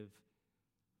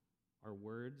our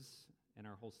words and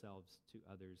our whole selves to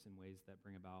others in ways that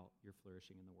bring about your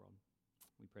flourishing in the world.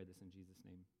 We pray this in Jesus'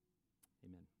 name.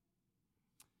 Amen.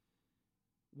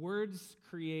 Words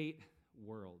create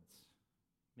worlds.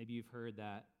 Maybe you've heard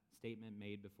that statement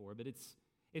made before, but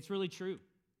it's really true.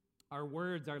 Our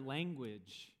words, our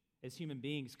language as human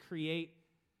beings create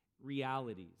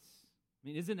realities. I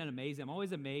mean, isn't it amazing? I'm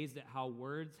always amazed at how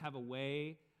words have a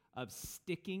way of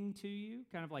sticking to you,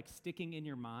 kind of like sticking in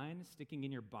your mind, sticking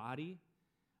in your body.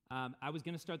 I was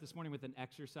going to start this morning with an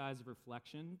exercise of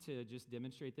reflection to just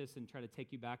demonstrate this and try to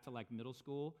take you back to like middle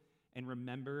school and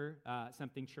remember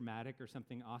something traumatic or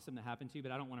something awesome that happened to you,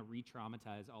 but I don't want to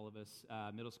re-traumatize all of us.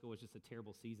 Middle school was just a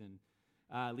terrible season,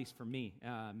 at least for me.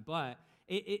 But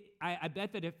I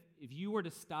bet that if you were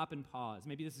to stop and pause,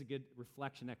 maybe this is a good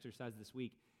reflection exercise this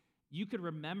week, you could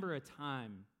remember a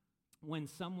time when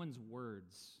someone's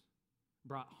words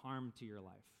brought harm to your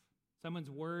life. Someone's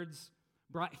words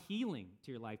brought healing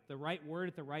to your life. The right word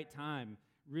at the right time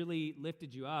really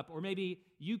lifted you up. Or maybe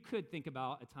you could think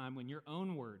about a time when your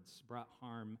own words brought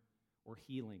harm or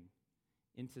healing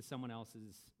into someone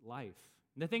else's life.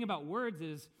 And the thing about words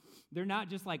is they're not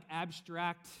just like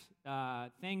abstract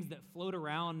things that float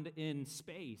around in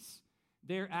space.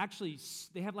 They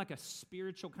have like a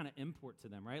spiritual kind of import to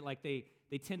them, right? Like they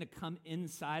tend to come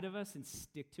inside of us and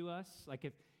stick to us. Like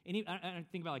I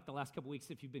think about like the last couple weeks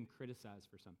if you've been criticized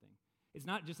for something. It's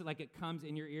not just like it comes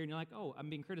in your ear and you're like, oh, I'm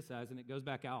being criticized, and it goes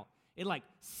back out. It like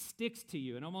sticks to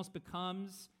you and almost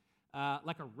becomes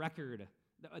like a record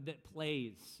that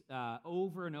plays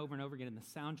over and over and over again in the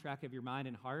soundtrack of your mind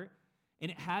and heart.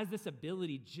 And it has this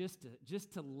ability just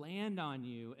to land on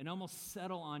you and almost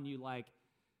settle on you like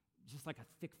just like a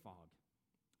thick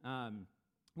fog.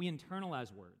 We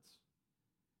internalize words.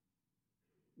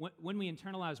 When we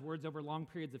internalize words over long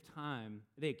periods of time,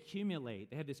 they accumulate.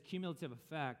 They have this cumulative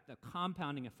effect, the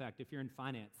compounding effect. If you're in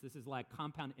finance, this is like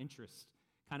compound interest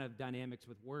kind of dynamics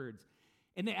with words.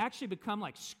 And they actually become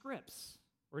like scripts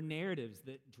or narratives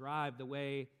that drive the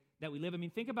way that we live. I mean,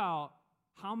 think about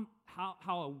how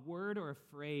a word or a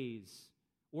phrase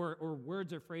or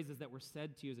words or phrases that were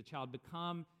said to you as a child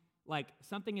become like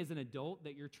something as an adult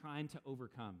that you're trying to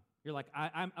overcome. You're like,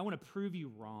 I want to prove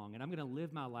you wrong, and I'm going to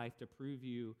live my life to prove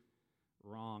you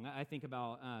wrong. I think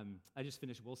about, I just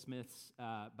finished Will Smith's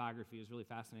biography. It was really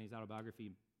fascinating, his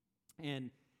autobiography. And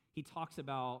he talks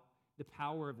about the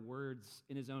power of words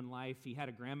in his own life. He had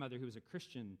a grandmother who was a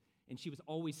Christian, and she was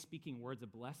always speaking words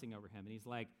of blessing over him. And he's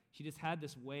like, she just had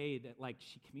this way that like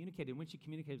she communicated. And when she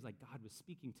communicated, it was like God was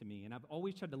speaking to me. And I've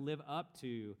always tried to live up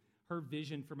to her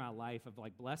vision for my life of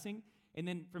like blessing. And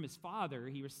then from his father,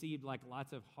 he received like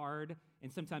lots of hard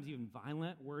and sometimes even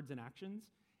violent words and actions.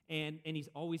 And he's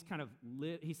always kind of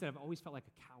he said, I've always felt like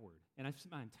a coward. And I've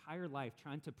spent my entire life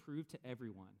trying to prove to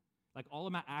everyone. Like all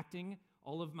of my acting,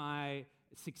 all of my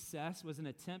success was an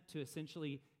attempt to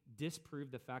essentially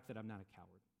disprove the fact that I'm not a coward.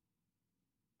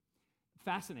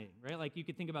 Fascinating, right? Like you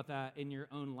could think about that in your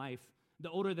own life. The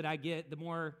older that I get, the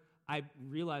more I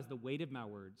realize the weight of my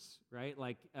words, right?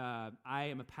 Like I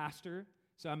am a pastor,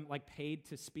 so I'm like paid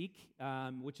to speak,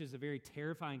 which is a very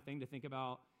terrifying thing to think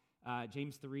about.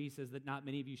 James 3 says that not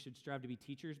many of you should strive to be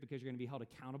teachers because you're going to be held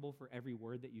accountable for every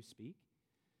word that you speak.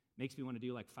 Makes me want to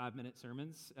do like 5-minute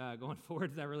sermons going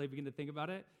forward as I really begin to think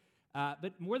about it.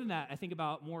 But more than that, I think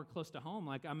about more close to home.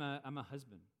 Like I'm a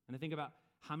husband, and I think about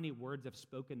how many words I've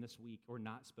spoken this week or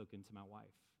not spoken to my wife.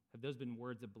 Have those been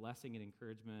words of blessing and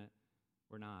encouragement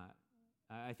or not?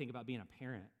 I think about being a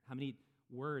parent. How many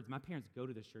words? My parents go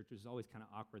to this church, which is always kind of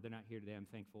awkward. They're not here today. I'm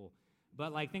thankful.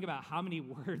 But like, think about how many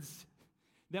words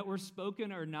that were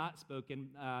spoken or not spoken.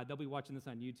 They'll be watching this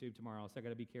on YouTube tomorrow, so I got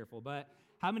to be careful. But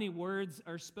how many words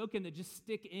are spoken that just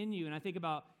stick in you? And I think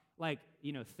about like,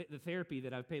 the therapy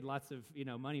that I've paid lots of,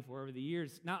 money for over the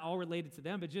years, not all related to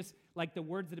them, but just like the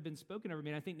words that have been spoken over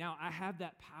me. And I think now I have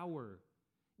that power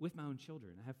with my own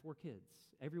children. I have 4 kids.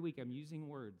 Every week I'm using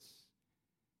words.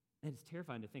 And it's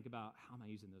terrifying to think about how am I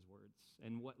using those words?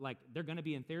 And what, like, they're going to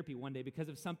be in therapy one day because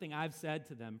of something I've said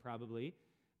to them probably.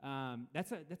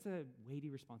 That's a weighty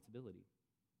responsibility.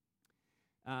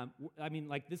 I mean,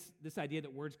 like this idea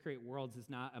that words create worlds is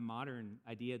not a modern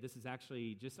idea. This is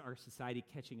actually just our society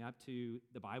catching up to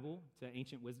the Bible, to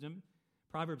ancient wisdom.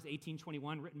 Proverbs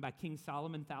 18:21, written by King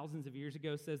Solomon thousands of years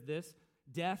ago, says this: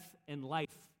 death and life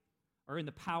are in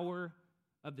the power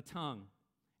of the tongue,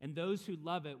 and those who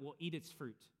love it will eat its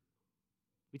fruit.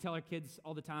 We tell our kids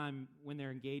all the time when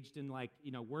they're engaged in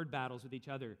word battles with each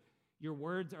other, your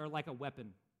words are like a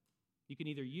weapon. You can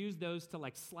either use those to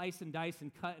like slice and dice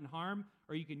and cut and harm,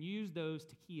 or you can use those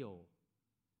to heal.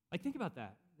 Like, think about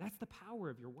that. That's the power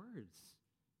of your words.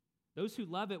 Those who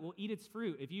love it will eat its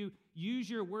fruit. If you use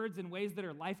your words in ways that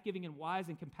are life-giving and wise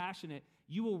and compassionate,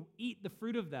 you will eat the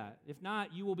fruit of that. If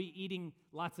not, you will be eating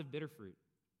lots of bitter fruit.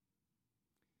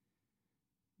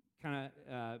 Kind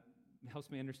of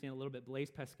helps me understand a little bit.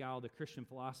 Blaise Pascal, the Christian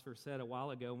philosopher, said a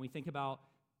while ago, when we think about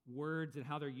words and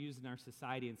how they're used in our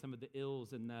society and some of the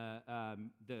ills and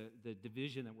the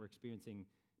division that we're experiencing,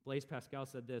 Blaise Pascal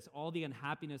said this: all the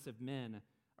unhappiness of men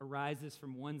arises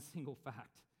from one single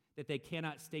fact, that they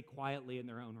cannot stay quietly in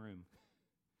their own room.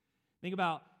 Think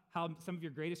about how some of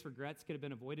your greatest regrets could have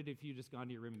been avoided if you just gone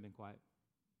to your room and been quiet.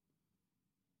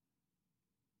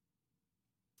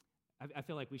 I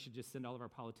feel like we should just send all of our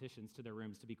politicians to their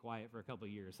rooms to be quiet for a couple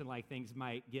of years, and like things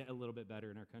might get a little bit better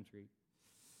in our country.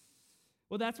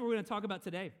 Well, that's what we're going to talk about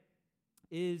today,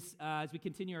 is as we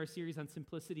continue our series on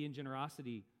simplicity and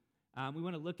generosity, we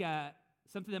want to look at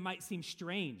something that might seem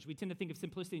strange. We tend to think of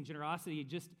simplicity and generosity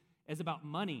just as about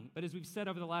money, but as we've said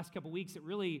over the last couple of weeks, it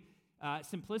really,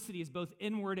 simplicity is both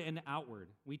inward and outward.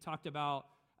 We talked about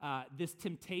this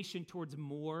temptation towards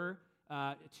more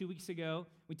 2 weeks ago.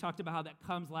 We talked about how that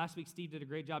comes. Last week, Steve did a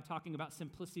great job talking about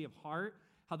simplicity of heart,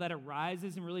 how that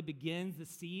arises and really begins. The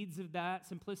seeds of that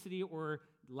simplicity or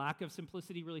lack of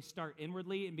simplicity really start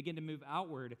inwardly and begin to move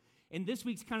outward. And this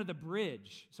week's kind of the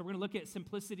bridge. So we're going to look at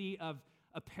simplicity of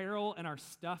apparel and our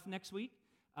stuff next week.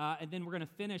 And then we're going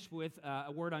to finish with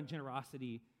a word on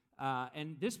generosity.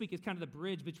 And this week is kind of the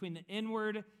bridge between the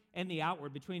inward and the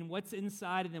outward, between what's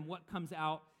inside and then what comes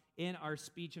out in our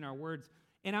speech and our words.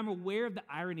 And I'm aware of the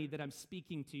irony that I'm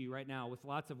speaking to you right now with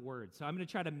lots of words. So I'm going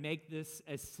to try to make this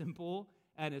as simple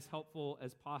and as helpful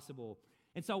as possible.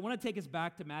 And so I want to take us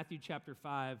back to Matthew chapter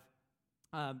 5,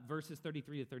 verses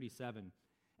 33 to 37.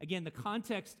 Again, the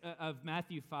context of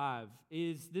Matthew 5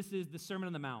 is the Sermon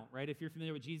on the Mount, right? If you're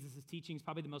familiar with Jesus' teaching, it's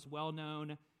probably the most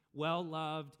well-known,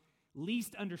 well-loved,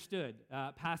 least understood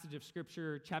passage of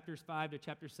Scripture, chapters 5 to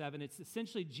chapter 7. It's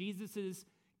essentially Jesus'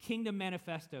 kingdom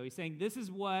manifesto. He's saying, this is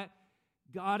what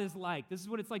God is like. This is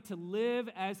what it's like to live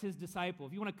as his disciple.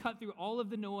 If you want to cut through all of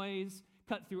the noise,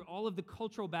 cut through all of the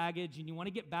cultural baggage, and you want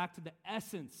to get back to the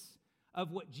essence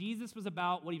of what Jesus was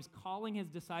about, what he was calling his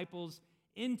disciples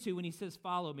into when he says,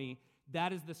 follow me,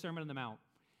 that is the Sermon on the Mount.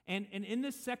 And in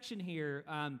this section here,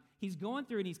 he's going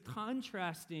through and he's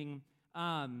contrasting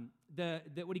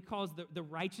what he calls the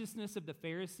righteousness of the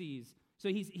Pharisees. So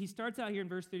he starts out here in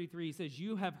verse 33. He says,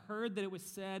 you have heard that it was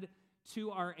said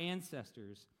to our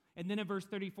ancestors. And then in verse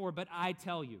 34, but I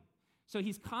tell you. So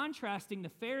he's contrasting the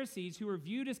Pharisees, who were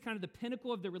viewed as kind of the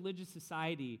pinnacle of the religious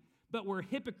society, but were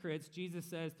hypocrites, Jesus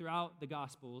says, throughout the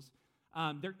Gospels.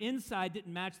 Their inside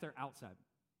didn't match their outside.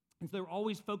 And so they were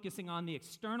always focusing on the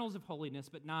externals of holiness,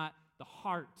 but not the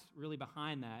heart really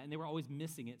behind that. And they were always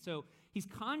missing it. So he's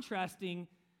contrasting.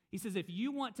 He says, if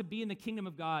you want to be in the kingdom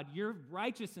of God, your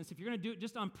righteousness, if you're going to do it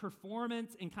just on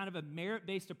performance and kind of a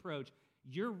merit-based approach,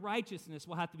 your righteousness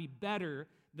will have to be better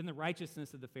than the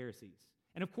righteousness of the Pharisees.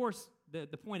 And of course, the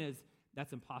point is,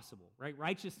 that's impossible, right?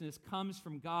 Righteousness comes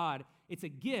from God. It's a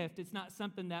gift. It's not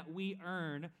something that we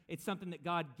earn. It's something that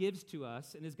God gives to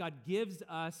us. And as God gives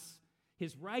us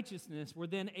his righteousness, we're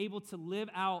then able to live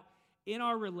out in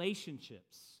our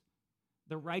relationships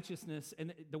the righteousness,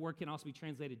 and the word can also be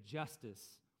translated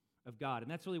justice of God.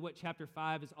 And that's really what chapter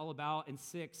 5 is all about, and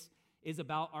 6 is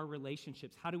about our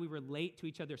relationships. How do we relate to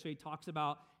each other? So he talks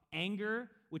about anger,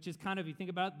 which is kind of, you think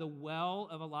about it, the well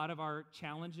of a lot of our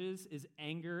challenges is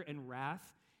anger and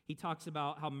wrath. He talks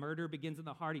about how murder begins in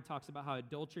the heart. He talks about how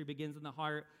adultery begins in the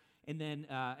heart. And then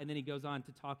he goes on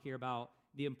to talk here about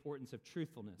the importance of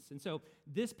truthfulness. And so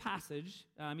this passage,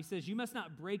 he says, you must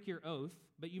not break your oath,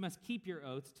 but you must keep your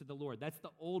oaths to the Lord. That's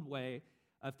the old way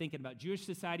of thinking about it. Jewish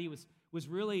society was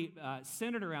really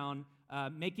centered around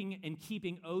making and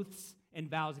keeping oaths and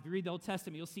vows. If you read the Old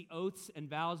Testament, you'll see oaths and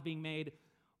vows being made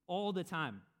all the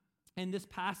time. And this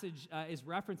passage is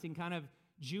referencing kind of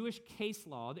Jewish case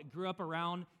law that grew up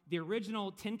around the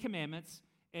original 10 Commandments.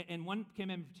 And one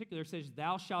commandment in particular says,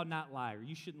 thou shalt not lie, or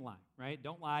you shouldn't lie, right?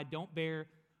 Don't lie, don't bear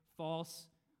false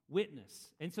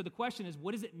witness. And so the question is,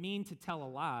 what does it mean to tell a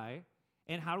lie?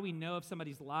 And how do we know if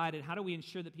somebody's lied? And how do we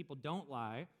ensure that people don't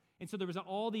lie? And so there was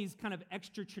all these kind of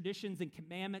extra traditions and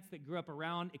commandments that grew up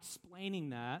around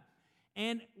explaining that.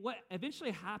 And what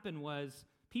eventually happened was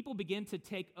people began to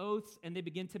take oaths and they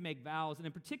began to make vows. And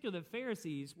in particular, the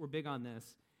Pharisees were big on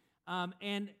this.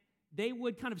 And they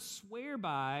would kind of swear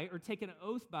by or take an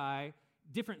oath by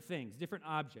different things, different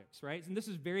objects, right? And this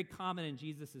is very common in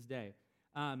Jesus' day.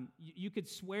 You could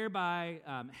swear by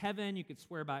heaven, you could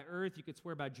swear by earth, you could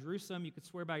swear by Jerusalem, you could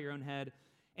swear by your own head,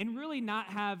 and really not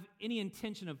have any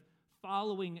intention of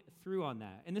following through on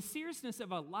that. And the seriousness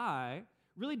of a lie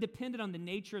really depended on the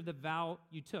nature of the vow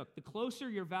you took. The closer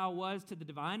your vow was to the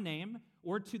divine name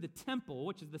or to the temple,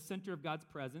 which is the center of God's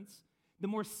presence, the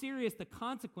more serious the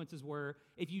consequences were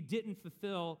if you didn't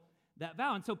fulfill that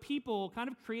vow. And so people kind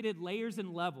of created layers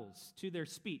and levels to their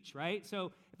speech, right?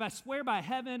 So if I swear by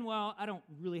heaven, well, I don't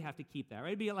really have to keep that, right?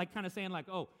 It'd be like kind of saying like,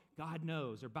 oh, God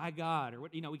knows, or by God, or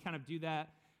what, we kind of do that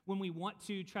when we want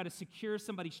to try to secure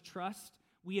somebody's trust.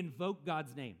 We invoke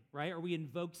God's name, right? Or we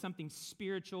invoke something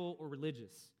spiritual or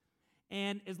religious.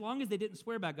 And as long as they didn't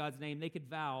swear by God's name, they could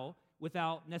vow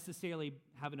without necessarily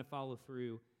having to follow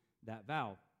through that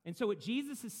vow. And so what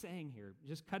Jesus is saying here,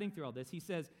 just cutting through all this, he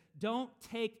says, don't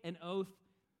take an oath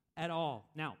at all.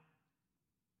 Now,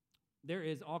 there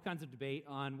is all kinds of debate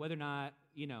on whether or not,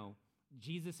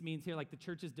 Jesus means here, like the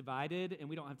church is divided, and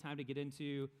we don't have time to get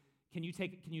into, can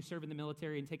you serve in the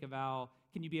military and take a vow?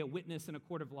 Can you be a witness in a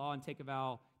court of law and take a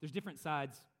vow? There's different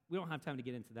sides. We don't have time to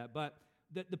get into that. But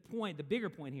the bigger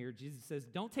point here, Jesus says,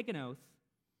 don't take an oath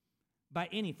by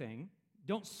anything.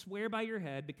 Don't swear by your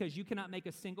head, because you cannot make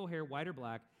a single hair white or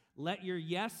black. Let your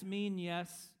yes mean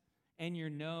yes and your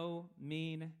no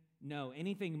mean no.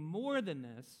 Anything more than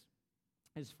this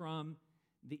is from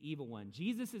the evil one.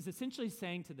 Jesus is essentially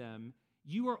saying to them,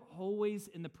 you are always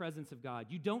in the presence of God.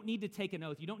 You don't need to take an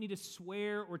oath. You don't need to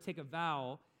swear or take a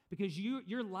vow, because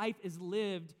your life is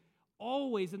lived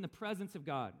always in the presence of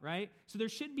God, right? So there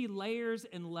should be layers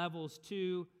and levels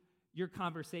to your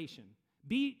conversation.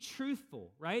 Be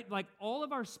truthful, right? Like all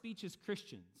of our speech as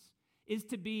Christians is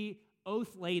to be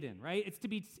oath-laden, right?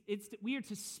 We are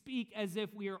to speak as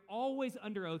if we are always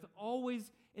under oath,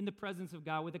 always in the presence of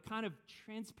God, with a kind of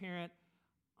transparent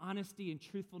honesty and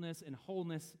truthfulness and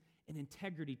wholeness and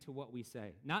integrity to what we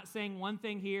say. Not saying one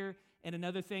thing here and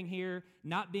another thing here,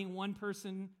 not being one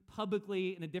person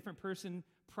publicly and a different person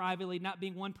privately, not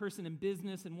being one person in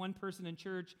business and one person in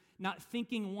church, not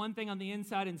thinking one thing on the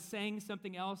inside and saying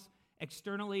something else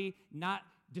externally, not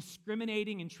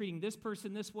discriminating and treating this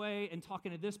person this way and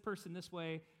talking to this person this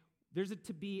way. There's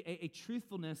to be a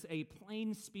truthfulness, a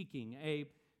plain speaking, a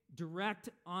direct,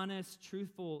 honest,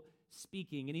 truthful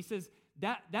speaking. And he says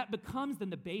that becomes then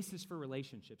the basis for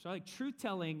relationships. Right? Like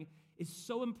truth-telling is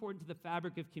so important to the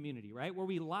fabric of community, right? Where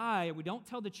we lie, we don't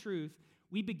tell the truth,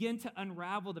 we begin to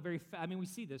unravel the very we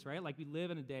see this, right? Like we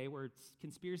live in a day where it's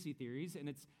conspiracy theories and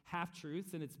it's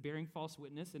half-truths and it's bearing false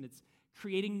witness and it's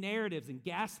creating narratives and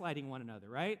gaslighting one another,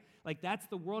 right? Like that's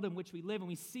the world in which we live, and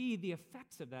we see the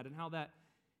effects of that and how that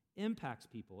impacts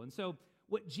people. And so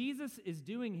what Jesus is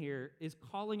doing here is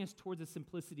calling us towards a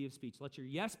simplicity of speech. Let your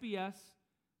yes be yes,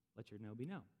 let your no be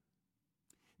no.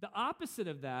 The opposite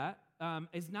of that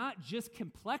is not just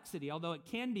complexity, although it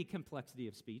can be complexity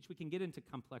of speech. We can get into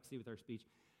complexity with our speech.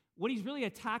 What he's really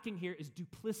attacking here is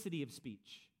duplicity of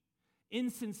speech,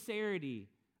 insincerity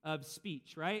of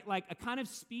speech, right? Like a kind of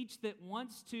speech that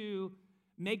wants to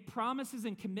make promises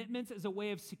and commitments as a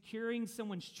way of securing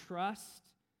someone's trust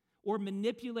or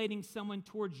manipulating someone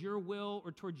towards your will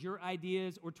or towards your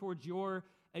ideas or towards your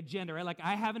agenda, right? Like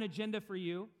I have an agenda for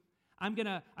you. I'm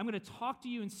gonna talk to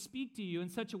you and speak to you in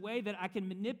such a way that I can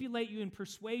manipulate you and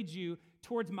persuade you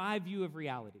towards my view of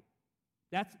reality.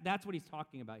 That's what he's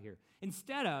talking about here.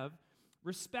 Instead of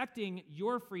respecting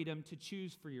your freedom to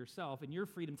choose for yourself and your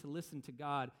freedom to listen to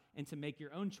God and to make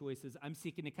your own choices, I'm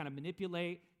seeking to kind of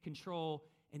manipulate, control,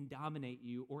 and dominate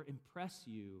you or impress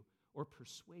you or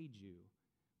persuade you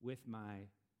with my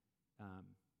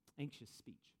anxious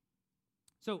speech.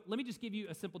 So let me just give you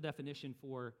a simple definition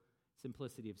for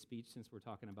simplicity of speech, since we're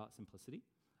talking about simplicity.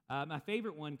 My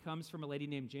favorite one comes from a lady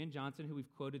named Jan Johnson, who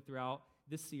we've quoted throughout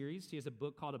this series. She has a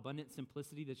book called Abundant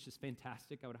Simplicity that's just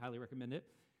fantastic. I would highly recommend it.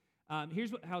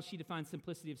 Here's how she defines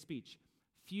simplicity of speech: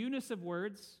 fewness of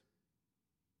words,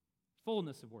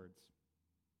 fullness of words.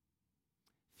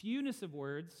 Fewness of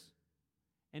words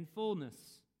and fullness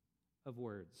of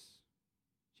words.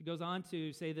 She goes on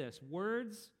to say this: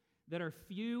 words that are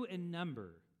few in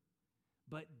number,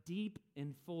 but deep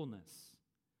in fullness,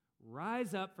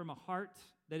 rise up from a heart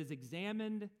that has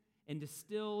examined and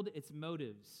distilled its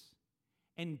motives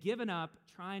and given up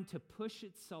trying to push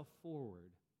itself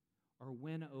forward or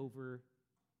win over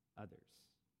others.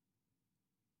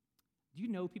 Do you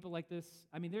know people like this?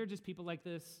 There are just people like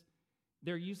this.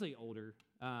 They're usually older,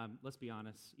 let's be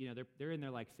honest. They're in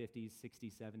their like 50s,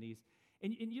 60s, 70s.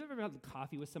 And you ever had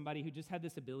coffee with somebody who just had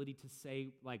this ability to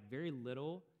say like very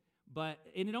little,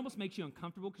 and it almost makes you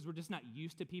uncomfortable because we're just not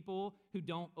used to people who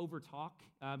don't overtalk,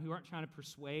 who aren't trying to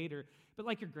persuade, but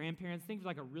like your grandparents, think of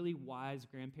like a really wise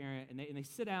grandparent, and they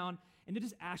sit down and they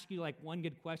just ask you like one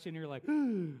good question, and you're like,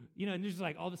 and there's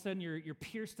like all of a sudden you're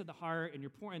pierced to the heart, and you're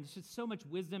pouring, there's just so much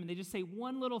wisdom, and they just say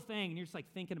one little thing, and you're just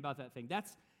like thinking about that thing.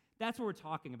 That's That's what we're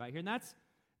talking about here. And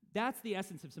that's the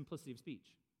essence of simplicity of speech.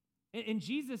 And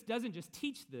Jesus doesn't just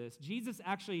teach this. Jesus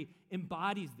actually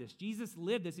embodies this. Jesus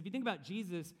lived this. If you think about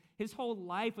Jesus, his whole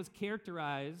life was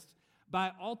characterized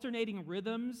by alternating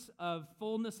rhythms of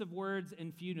fullness of words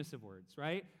and fewness of words,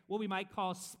 right? What we might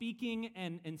call speaking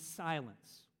and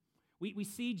silence. We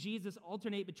see Jesus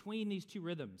alternate between these two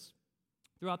rhythms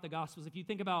throughout the Gospels. If you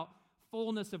think about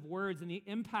fullness of words and the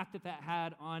impact that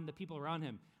had on the people around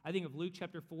him, I think of Luke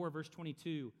chapter 4, verse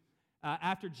 22.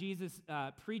 After Jesus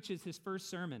preaches his first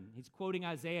sermon, he's quoting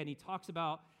Isaiah, and he talks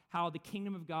about how the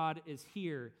kingdom of God is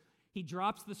here. He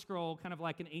drops the scroll, kind of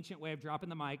like an ancient way of dropping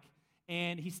the mic,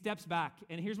 and he steps back.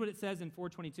 And here's what it says in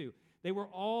 4:22. They were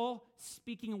all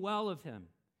speaking well of him.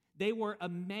 They were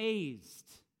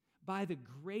amazed by the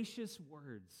gracious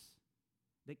words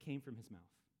that came from his mouth.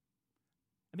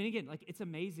 I mean, again, like it's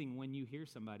amazing when you hear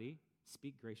somebody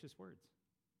speak gracious words.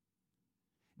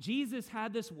 Jesus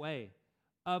had this way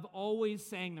of always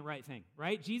saying the right thing,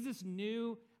 right? Jesus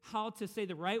knew how to say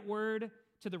the right word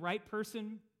to the right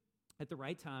person at the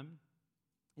right time,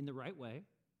 in the right way,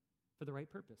 for the right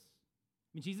purpose.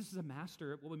 I mean, Jesus is a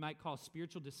master at what we might call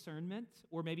spiritual discernment,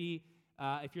 or maybe,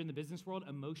 if you're in the business world,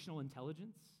 emotional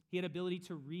intelligence. He had ability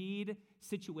to read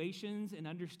situations and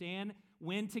understand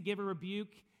when to give a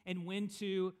rebuke and when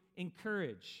to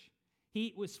encourage.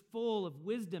 He was full of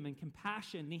wisdom and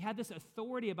compassion, and he had this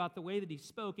authority about the way that he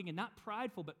spoke, and not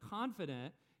prideful, but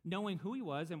confident, knowing who he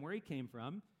was and where he came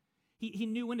from. He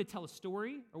knew when to tell a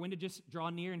story or when to just draw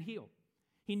near and heal.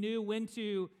 He knew when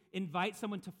to invite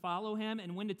someone to follow him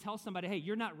and when to tell somebody, hey,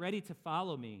 you're not ready to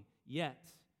follow me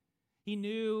yet. He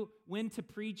knew when to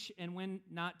preach and when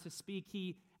not to speak.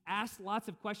 He asked lots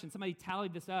of questions. Somebody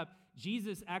tallied this up.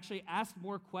 Jesus actually asked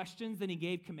more questions than he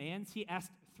gave commands. He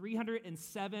asked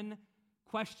 307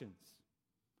 questions.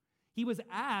 He was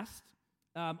asked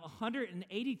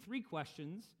 183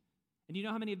 questions, and do you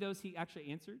know how many of those he actually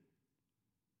answered?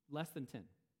 Less than 10.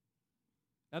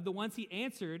 Of the ones he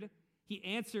answered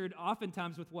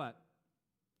oftentimes with what?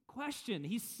 Question.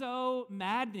 He's so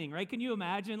maddening, right? Can you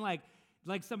imagine like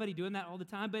somebody doing that all the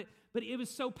time? But it was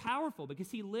so powerful because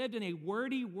he lived in a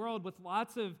wordy world with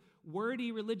lots of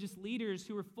wordy religious leaders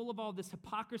who were full of all this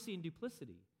hypocrisy and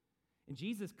duplicity. And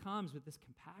Jesus comes with this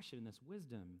compassion and this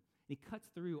wisdom, and he cuts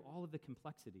through all of the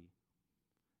complexity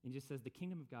and just says, the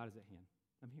kingdom of God is at hand.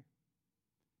 I'm here.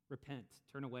 Repent,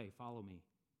 turn away, follow me.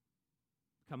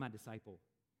 Become my disciple.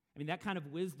 I mean, that kind of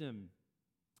wisdom,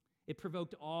 it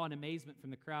provoked awe and amazement from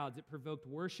the crowds. It provoked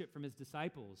worship from his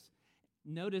disciples.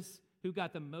 Notice who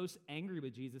got the most angry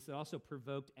with Jesus. It also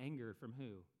provoked anger from who?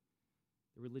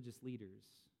 The religious leaders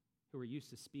who were used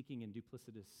to speaking in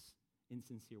duplicitous,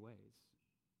 insincere ways.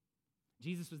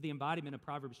 Jesus was the embodiment of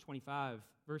Proverbs 25,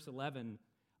 verse 11.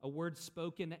 A word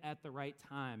spoken at the right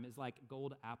time is like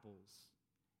gold apples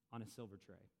on a silver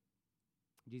tray.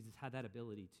 Jesus had that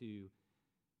ability to,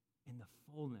 in the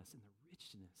fullness and the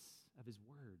richness of his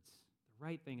words, the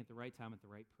right thing at the right time, at the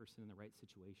right person, in the right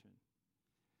situation.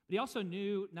 But he also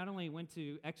knew not only when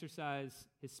to exercise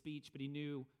his speech, but he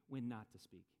knew when not to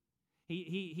speak.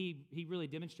 He really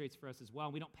demonstrates for us as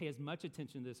well. We don't pay as much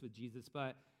attention to this with Jesus,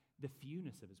 but the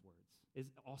fewness of his words is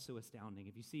also astounding.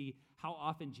 If you see how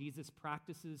often Jesus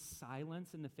practices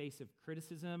silence in the face of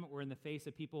criticism or in the face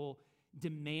of people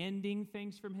demanding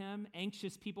things from him,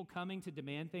 anxious people coming to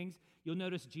demand things, you'll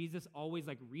notice Jesus always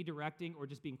like redirecting or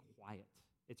just being quiet.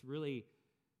 It's really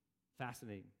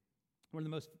fascinating. One of the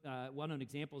most well-known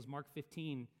examples, Mark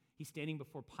 15, he's standing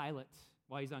before Pilate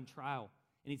while he's on trial,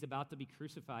 and he's about to be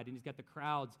crucified, and he's got the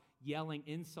crowds yelling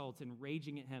insults and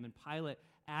raging at him, and Pilate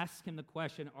asks him the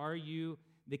question, are you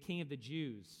the king of the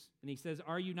Jews? And he says,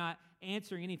 are you not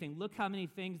answering anything? Look how many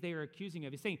things they are accusing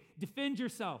of. He's saying, defend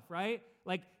yourself, right?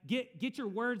 Like, get your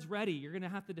words ready. You're going to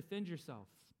have to defend yourself.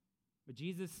 But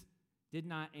Jesus did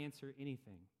not answer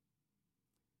anything.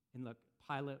 And look,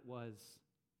 Pilate was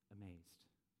amazed.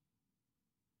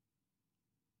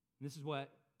 And this is what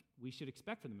we should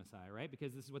expect from the Messiah, right?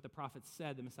 Because this is what the prophets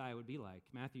said the Messiah would be like.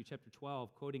 Matthew chapter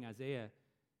 12, quoting Isaiah,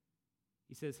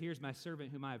 he says, here's my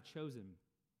servant whom I have chosen,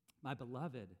 my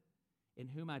beloved, in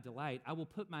whom I delight. I will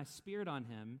put my spirit on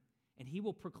him, and he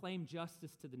will proclaim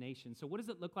justice to the nations. So what does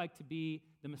it look like to be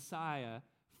the Messiah,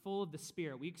 full of the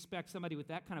Spirit? We expect somebody with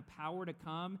that kind of power to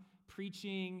come,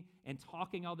 preaching and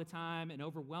talking all the time and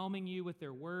overwhelming you with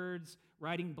their words,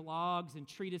 writing blogs and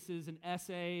treatises and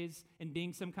essays and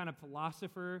being some kind of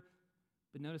philosopher.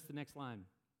 But notice the next line.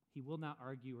 He will not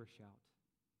argue or shout,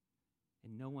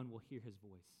 and no one will hear his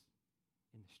voice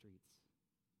in the streets.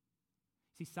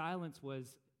 See, silence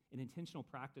was an intentional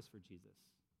practice for Jesus.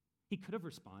 He could have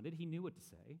responded. He knew what to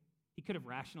say. He could have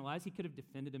rationalized. He could have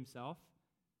defended himself.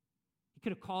 He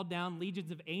could have called down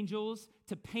legions of angels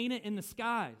to paint it in the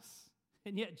skies.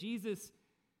 And yet Jesus'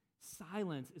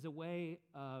 silence is a way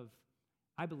of,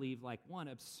 I believe, like one,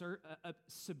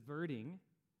 subverting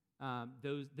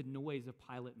the noise of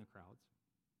Pilate and the crowds.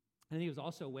 And I think it was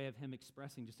also a way of him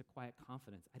expressing just a quiet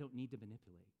confidence. I don't need to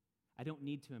manipulate. I don't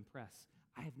need to impress.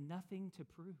 I have nothing to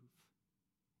prove.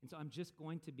 And so I'm just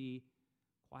going to be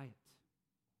quiet.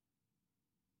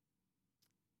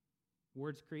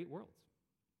 Words create worlds.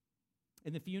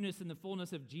 In the fewness and the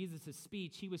fullness of Jesus'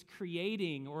 speech, he was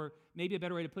creating, or maybe a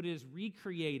better way to put it is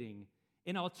recreating,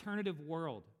 an alternative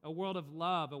world, a world of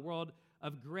love, a world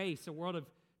of grace, a world of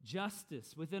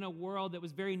justice within a world that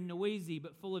was very noisy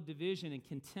but full of division and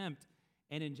contempt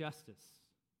and injustice.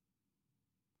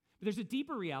 But there's a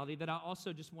deeper reality that I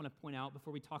also just want to point out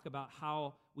before we talk about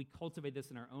how we cultivate this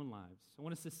in our own lives. I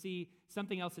want us to see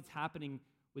something else that's happening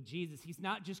with Jesus. He's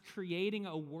not just creating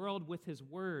a world with his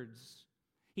words.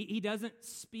 He doesn't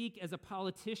speak as a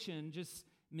politician just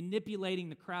manipulating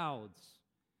the crowds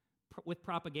with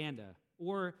propaganda,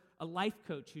 or a life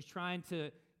coach who's trying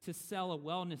to sell a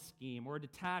wellness scheme, or a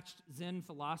detached Zen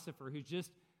philosopher who's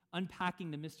just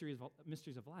unpacking the mysteries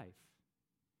of life.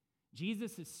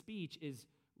 Jesus' speech is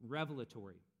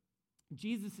revelatory.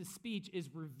 Jesus' speech is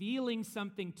revealing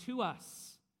something to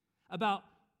us about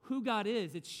who God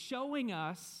is. It's showing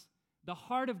us the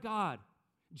heart of God.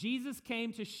 Jesus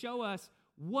came to show us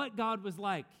what God was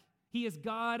like. He is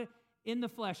God in the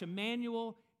flesh,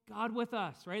 Emmanuel, God with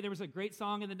us, right? There was a great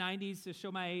song in the 90s, to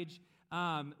show my age,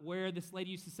 where this lady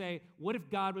used to say, what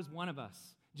if God was one of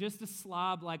us? Just a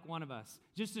slob like one of us.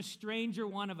 Just a stranger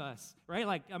one of us, right?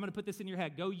 Like, I'm going to put this in your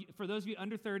head. For those of you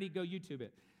under 30, go YouTube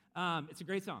it. It's a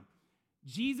great song.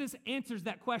 Jesus answers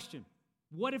that question.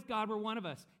 What if God were one of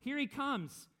us? Here he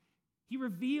comes. He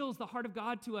reveals the heart of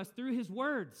God to us through his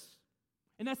words.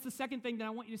 And that's the second thing that I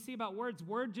want you to see about words.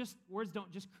 Words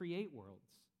don't just create worlds.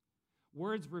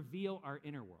 Words reveal our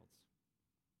inner worlds.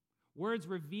 Words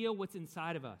reveal what's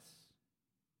inside of us.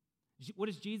 What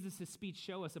does Jesus' speech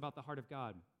show us about the heart of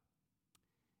God?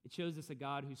 It shows us a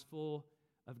God who's full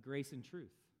of grace and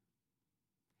truth.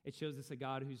 It shows us a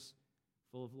God who's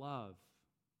full of love.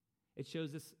 It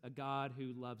shows us a God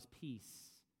who loves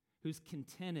peace, who's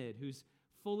contented, who's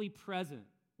fully present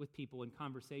with people in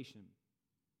conversation.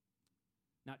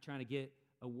 Not trying to get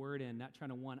a word in, not trying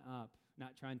to one-up,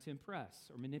 not trying to impress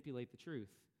or manipulate the truth.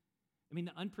 I mean,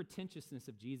 the unpretentiousness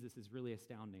of Jesus is really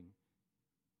astounding.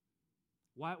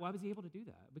 Why was he able to do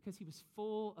that? Because he was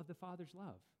full of the Father's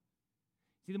love.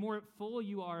 See, the more full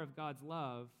you are of God's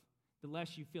love, the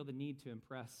less you feel the need to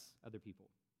impress other people.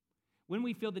 When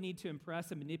we feel the need to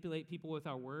impress and manipulate people with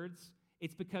our words,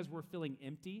 it's because we're feeling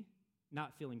empty,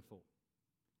 not feeling full.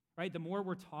 Right? The more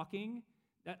we're talking,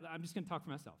 I'm just going to talk for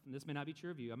myself, and this may not be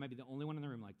true of you. I might be the only one in the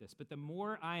room like this. But the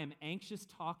more I am anxious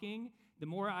talking, the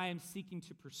more I am seeking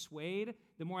to persuade,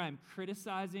 the more I'm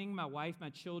criticizing my wife, my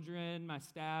children, my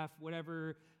staff,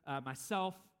 whatever,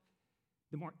 myself,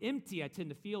 the more empty I tend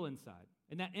to feel inside.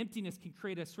 And that emptiness can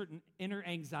create a certain inner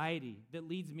anxiety that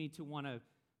leads me to want to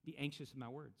be anxious with my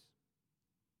words.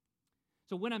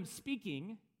 So when I'm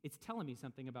speaking, it's telling me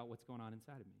something about what's going on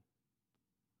inside of me.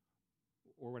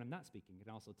 Or when I'm not speaking, it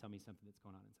can also tell me something that's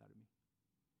going on inside of me.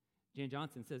 Jan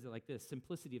Johnson says it like this: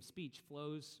 simplicity of speech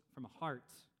flows from a heart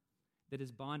that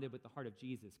is bonded with the heart of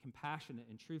Jesus, compassionate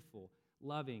and truthful,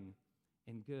 loving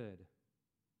and good.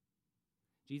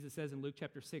 Jesus says in Luke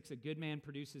chapter 6, a good man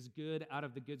produces good out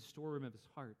of the good storeroom of his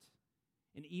heart.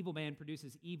 An evil man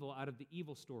produces evil out of the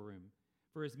evil storeroom,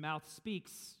 for his mouth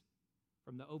speaks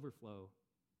from the overflow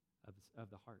of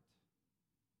the heart.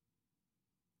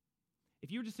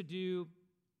 If you were just to do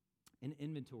an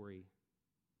inventory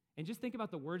and just think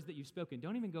about the words that you've spoken,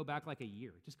 don't even go back like a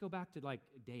year. Just go back to like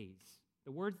days.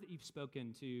 The words that you've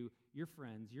spoken to your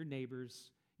friends, your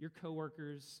neighbors, your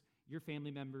coworkers, your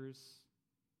family members.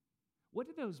 What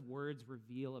do those words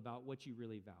reveal about what you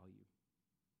really value?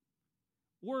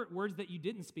 Or words that you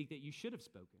didn't speak that you should have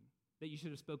spoken, that you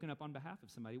should have spoken up on behalf of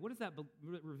somebody. What does that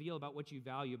reveal about what you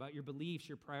value, about your beliefs,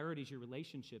 your priorities, your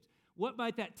relationships? What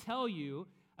might that tell you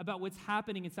about what's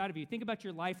happening inside of you? Think about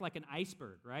your life like an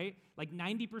iceberg, right? Like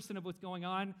 90% of what's going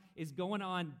on is going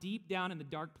on deep down in the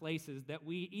dark places that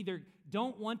we either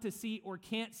don't want to see or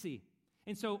can't see.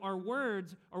 And so our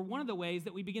words are one of the ways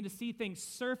that we begin to see things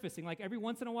surfacing. Like every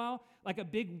once in a while, like a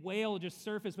big whale just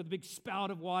surfaces with a big spout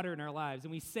of water in our lives,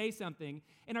 and we say something,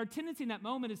 and our tendency in that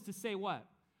moment is to say what?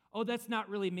 Oh, that's not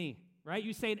really me, right?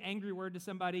 You say an angry word to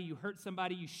somebody, you hurt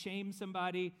somebody, you shame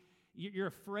somebody, you're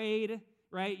afraid,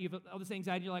 right? You have all this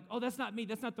anxiety, you're like, oh, that's not me,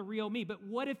 that's not the real me. But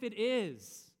what if it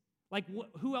is? Like,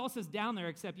 who else is down there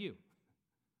except you?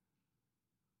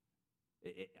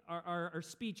 Our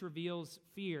speech reveals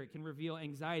fear. It can reveal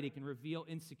anxiety. It can reveal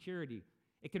insecurity.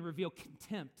 It can reveal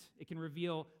contempt. It can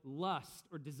reveal lust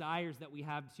or desires that we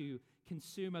have to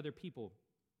consume other people.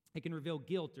 It can reveal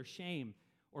guilt or shame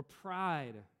or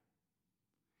pride.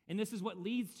 And this is what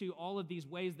leads to all of these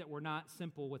ways that we're not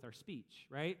simple with our speech,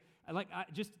 right? I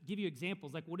just give you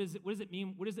examples. Like, what does it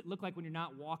mean? What does it look like when you're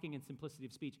not walking in simplicity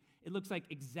of speech? It looks like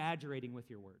exaggerating with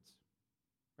your words,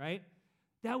 right?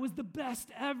 That was the best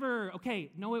ever.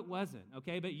 Okay, no, it wasn't.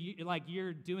 Okay, but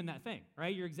you're doing that thing,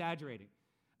 right? You're exaggerating,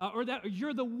 or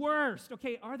you're the worst.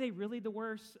 Okay, are they really the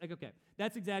worst? Like, okay,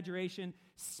 that's exaggeration.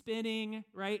 Spinning,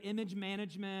 right? Image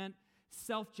management.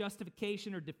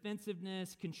 Self-justification or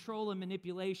defensiveness, control and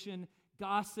manipulation,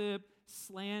 gossip,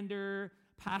 slander,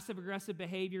 passive-aggressive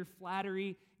behavior,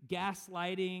 flattery,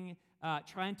 gaslighting,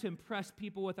 trying to impress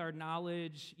people with our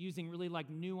knowledge, using really like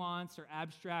nuance or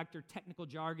abstract or technical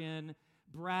jargon,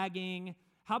 bragging.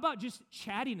 How about just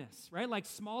chattiness, right? Like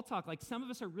small talk. Like some of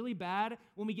us are really bad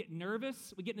when we get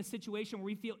nervous, we get in a situation where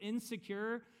we feel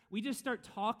insecure, we just start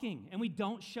talking and we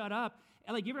don't shut up.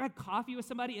 And like, you ever had coffee with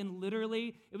somebody and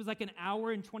literally it was like an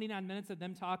hour and 29 minutes of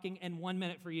them talking and 1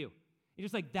 minute for you? You're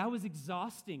just like, that was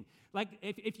exhausting. Like,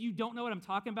 if you don't know what I'm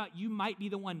talking about, you might be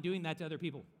the one doing that to other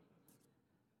people.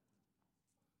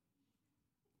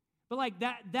 But like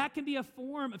that can be a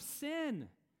form of sin,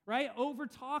 right?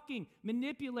 Over-talking,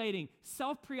 manipulating,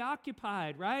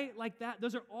 self-preoccupied, right? Like that,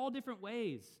 those are all different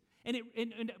ways. And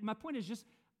my point is just,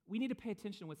 we need to pay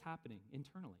attention to what's happening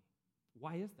internally.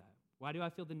 Why is that? Why do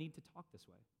I feel the need to talk this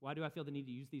way? Why do I feel the need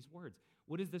to use these words?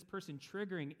 What is this person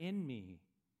triggering in me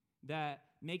that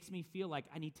makes me feel like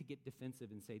I need to get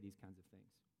defensive and say these kinds of things?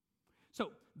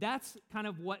 So that's kind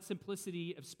of what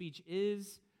simplicity of speech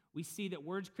is. We see that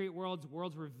words create worlds,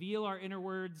 worlds reveal our inner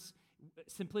words.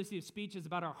 Simplicity of speech is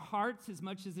about our hearts as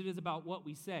much as it is about what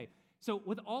we say. So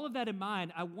with all of that in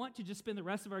mind, I want to just spend the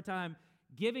rest of our time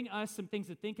giving us some things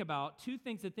to think about, two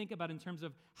things to think about in terms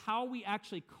of how we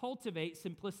actually cultivate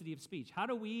simplicity of speech. How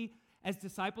do we, as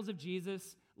disciples of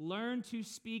Jesus, learn to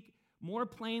speak more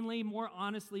plainly, more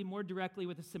honestly, more directly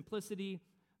with a simplicity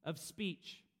of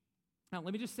speech? Now,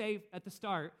 let me just say at the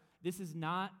start, this is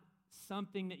not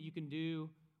something that you can do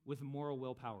with moral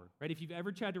willpower, right? If you've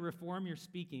ever tried to reform your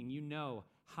speaking, you know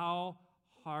how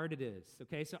hard it is,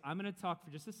 okay? So I'm going to talk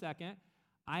for just a second.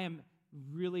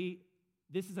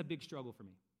 This is a big struggle for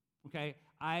me, okay?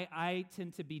 I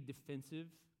tend to be defensive.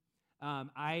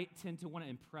 I tend to want to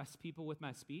impress people with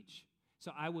my speech.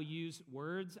 So I will use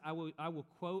words. I will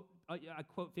quote. I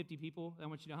quote 50 people. I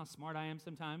want you to know how smart I am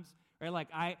sometimes, right? Like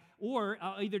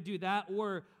I'll either do that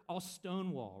or I'll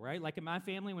stonewall, right? Like in my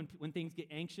family, when things get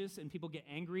anxious and people get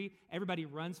angry, everybody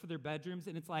runs for their bedrooms,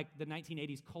 and it's like the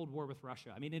 1980s Cold War with Russia.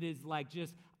 I mean, it is like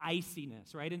just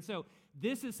iciness, right? And so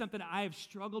this is something I have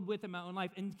struggled with in my own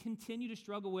life and continue to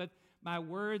struggle with. My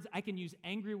words, I can use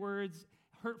angry words,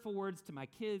 hurtful words to my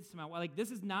kids, to my wife. Like,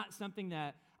 this is not something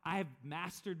that I have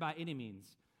mastered by any means.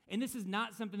 And this is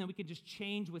not something that we can just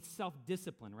change with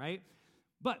self-discipline, right?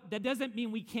 But that doesn't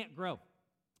mean we can't grow.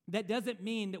 That doesn't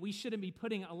mean that we shouldn't be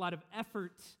putting a lot of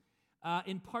effort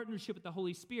in partnership with the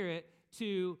Holy Spirit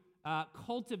to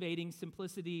cultivating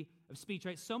simplicity of speech,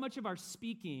 right? So much of our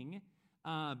speaking,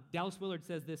 Dallas Willard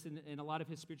says this in a lot of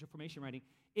his spiritual formation writing,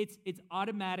 it's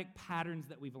automatic patterns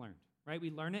that we've learned, right?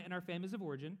 We learn it in our families of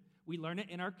origin. We learn it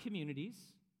in our communities,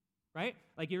 right?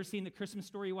 Like, you ever seen the Christmas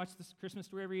Story? You watch this Christmas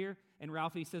Story every year, and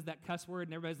Ralphie says that cuss word,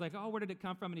 and everybody's like, oh, where did it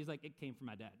come from? And he's like, it came from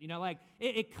my dad. You know, like,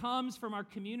 it comes from our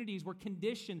communities. We're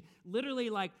conditioned. Literally,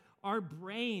 like, our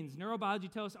brains,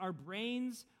 neurobiology tells us our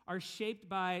brains are shaped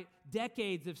by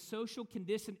decades of social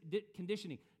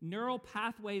conditioning, neural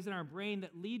pathways in our brain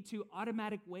that lead to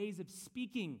automatic ways of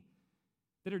speaking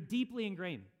that are deeply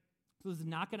ingrained. So this is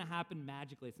not going to happen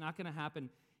magically. It's not going to happen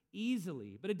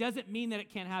easily, but it doesn't mean that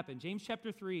it can't happen. James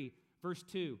chapter 3, verse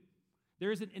 2,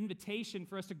 there is an invitation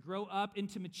for us to grow up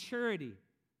into maturity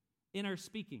in our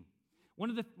speaking. One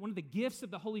of the gifts of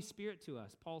the Holy Spirit to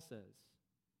us, Paul says,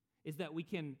 is that we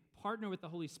can partner with the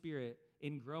Holy Spirit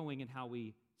in growing in how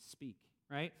we speak,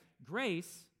 right?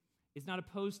 Grace is not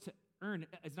opposed to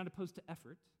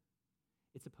effort.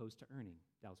 It's opposed to earning,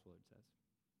 Dallas Willard says.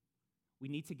 We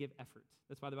need to give effort.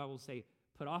 That's why the Bible will say,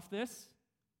 put off this,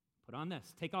 put on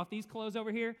this. Take off these clothes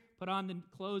over here, put on the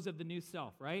clothes of the new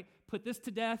self, right? Put this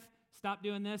to death, stop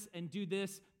doing this, and do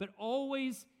this, but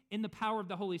always in the power of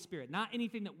the Holy Spirit. Not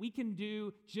anything that we can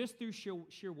do just through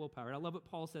sheer willpower. And I love what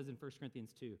Paul says in 1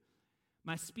 Corinthians 2.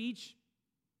 My speech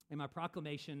and my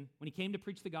proclamation, when he came to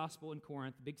preach the gospel in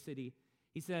Corinth, the big city,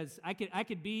 he says, I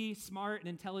could be smart and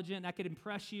intelligent, I could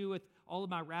impress you with all of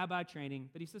my rabbi training,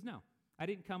 but he says, no, I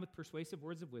didn't come with persuasive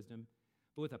words of wisdom,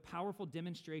 but with a powerful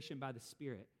demonstration by the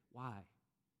Spirit. Why?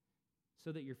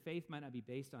 So that your faith might not be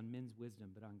based on men's wisdom,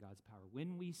 but on God's power.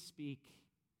 When we speak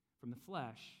from the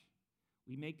flesh,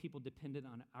 we make people dependent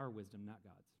on our wisdom, not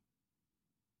God's.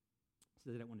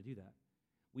 So they don't want to do that.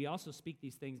 We also speak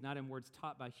these things not in words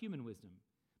taught by human wisdom,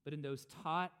 but in those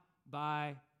taught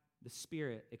by the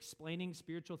Spirit, explaining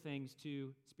spiritual things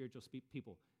to spiritual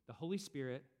people. The Holy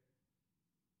Spirit,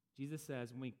 Jesus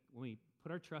says, when we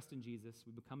put our trust in Jesus,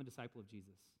 we become a disciple of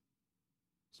Jesus.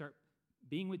 Start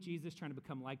being with Jesus, trying to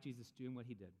become like Jesus, doing what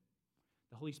he did.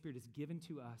 The Holy Spirit is given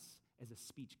to us as a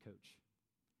speech coach,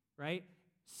 right?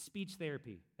 Speech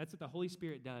therapy. That's what the Holy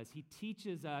Spirit does. He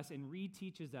teaches us and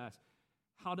reteaches us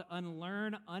how to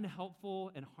unlearn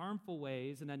unhelpful and harmful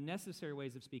ways and unnecessary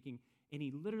ways of speaking, and he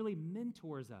literally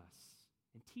mentors us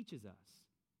and teaches us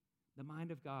the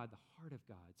mind of God, the heart of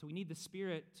God. So we need the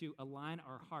Spirit to align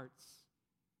our hearts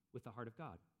with the heart of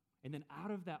God. And then out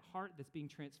of that heart that's being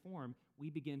transformed, we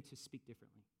begin to speak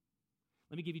differently.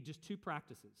 Let me give you just two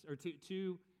practices, or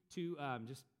two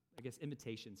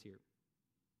imitations here.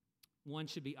 One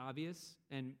should be obvious,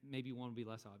 and maybe one will be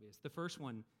less obvious. The first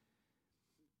one,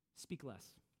 speak less.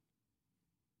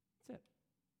 That's it.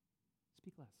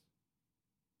 Speak less.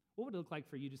 What would it look like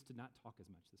for you just to not talk as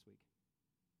much this week?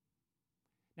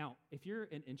 Now, if you're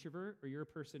an introvert or you're a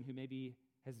person who maybe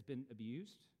has been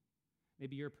abused,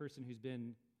 maybe you're a person who's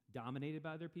been dominated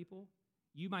by other people,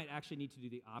 you might actually need to do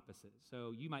the opposite.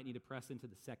 So you might need to press into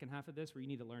the second half of this where you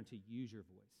need to learn to use your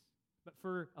voice. But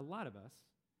for a lot of us,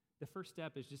 the first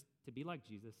step is just to be like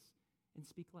Jesus and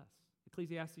speak less.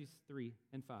 Ecclesiastes 3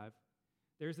 and 5.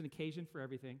 There's an occasion for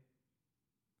everything.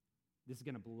 This is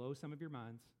going to blow some of your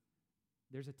minds.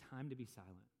 There's a time to be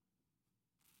silent.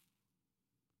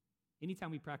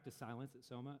 Anytime we practice silence at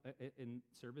Soma, in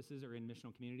services or in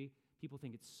missional community, people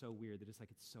think it's so weird. They're just like,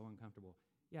 it's so uncomfortable.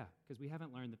 Yeah, because we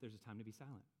haven't learned that there's a time to be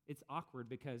silent. It's awkward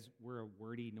because we're a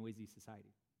wordy, noisy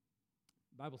society.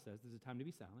 The Bible says there's a time to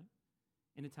be silent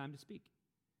and a time to speak.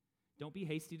 Don't be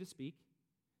hasty to speak.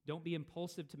 Don't be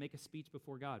impulsive to make a speech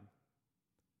before God.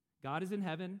 God is in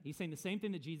heaven. He's saying the same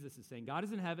thing that Jesus is saying. God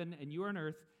is in heaven and you are on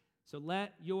earth, so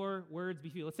let your words be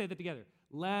few. Let's say that together.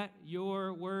 Let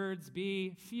your words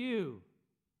be few.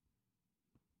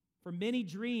 For many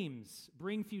dreams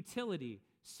bring futility,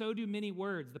 so do many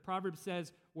words. The proverb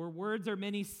says, where words are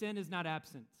many, sin is not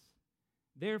absent.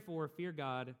 Therefore, fear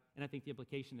God, and I think the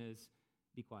implication is,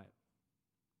 be quiet.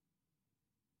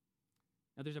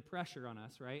 Now, there's a pressure on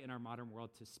us, right, in our modern world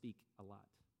to speak a lot,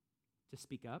 to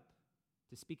speak up,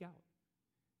 to speak out.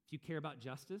 If you care about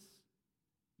justice,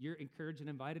 you're encouraged and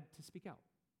invited to speak out.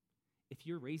 If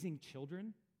you're raising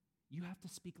children, you have to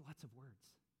speak lots of words.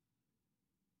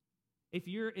 If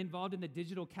you're involved in the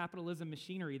digital capitalism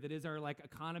machinery that is our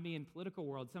economy and political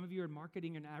world, some of you are in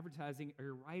marketing and advertising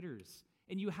or writers,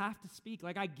 and you have to speak.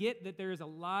 I get that there is a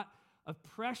lot of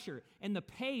pressure, and the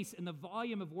pace and the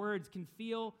volume of words can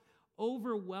feel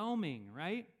overwhelming,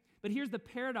 right? But here's the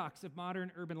paradox of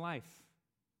modern urban life.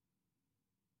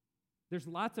 There's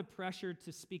lots of pressure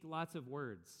to speak lots of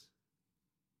words,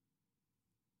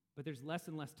 but there's less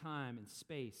and less time and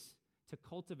space to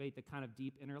cultivate the kind of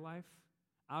deep inner life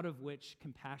out of which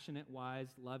compassionate, wise,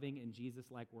 loving, and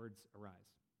Jesus-like words arise.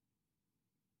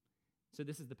 So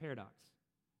this is the paradox.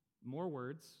 More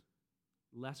words,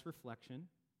 less reflection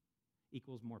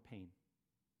equals more pain.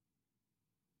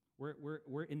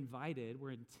 We're invited,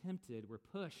 we're tempted, we're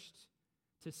pushed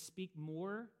to speak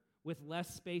more with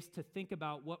less space to think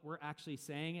about what we're actually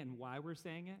saying and why we're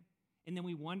saying it. And then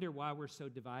we wonder why we're so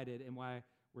divided and why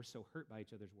we're so hurt by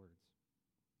each other's words.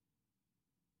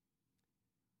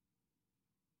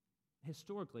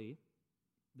 Historically,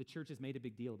 the church has made a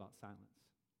big deal about silence.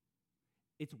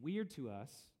 It's weird to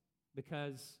us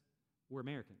because we're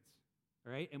Americans,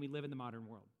 all right? And we live in the modern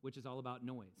world, which is all about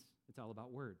noise. It's all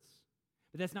about words.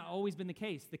 But that's not always been the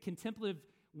case. The contemplative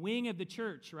wing of the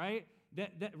church, right?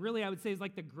 That really, I would say, is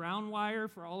like the ground wire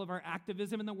for all of our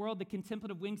activism in the world. The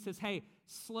contemplative wing says, hey,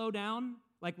 slow down.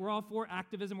 We're all for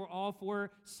activism. We're all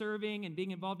for serving and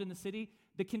being involved in the city.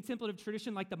 The contemplative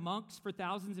tradition, like the monks for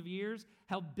thousands of years,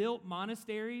 have built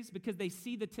monasteries because they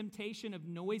see the temptation of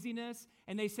noisiness,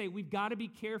 and they say, we've got to be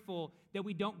careful that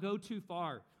we don't go too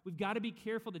far. We've got to be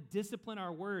careful to discipline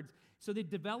our words. So they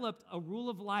developed a rule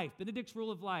of life, Benedict's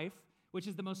rule of life, which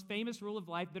is the most famous rule of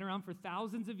life, been around for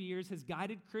thousands of years, has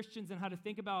guided Christians in how to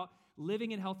think about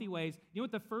living in healthy ways. You know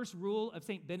what the first rule of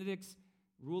St. Benedict's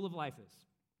rule of life is?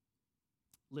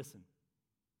 Listen.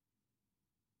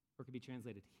 Or it could be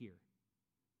translated, hear.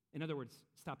 In other words,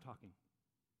 stop talking.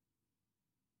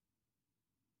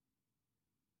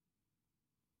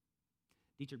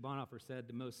 Dietrich Bonhoeffer said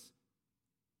the most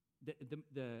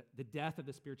the death of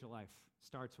the spiritual life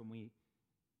starts when we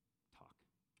talk,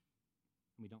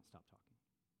 and we don't stop talking.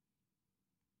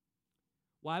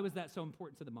 Why was that so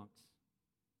important to the monks?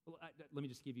 Well, let me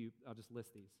just I'll just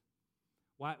list these.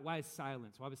 Why is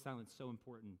silence? Why was silence so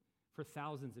important for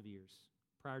thousands of years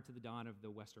prior to the dawn of the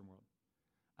Western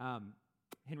world?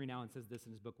 Henry Nouwen says this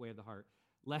in his book, Way of the Heart.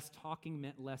 Less talking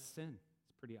meant less sin.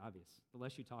 It's pretty obvious. The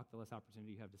less you talk, the less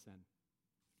opportunity you have to sin.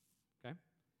 Okay?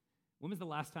 When was the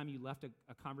last time you left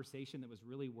a conversation that was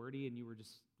really wordy and you were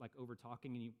just like over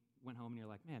talking and you went home and you're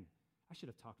like, man, I should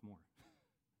have talked more.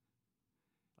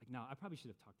 Like, no, I probably should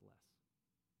have talked less.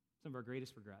 Some of our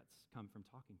greatest regrets come from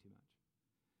talking too much.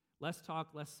 Less talk,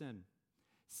 less sin.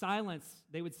 Silence,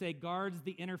 they would say, guards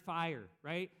the inner fire,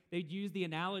 right? They'd use the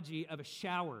analogy of a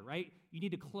shower, right? You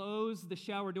need to close the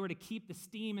shower door to keep the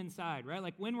steam inside, right?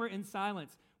 Like when we're in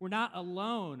silence, we're not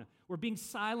alone. We're being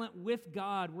silent with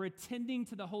God. We're attending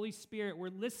to the Holy Spirit. We're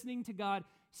listening to God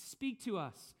speak to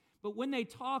us. But when they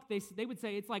talk, they would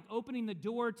say it's like opening the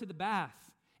door to the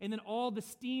bath, and then all the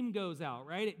steam goes out,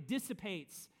 right? It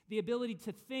dissipates the ability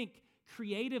to think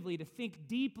creatively, to think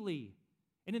deeply,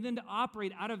 and then to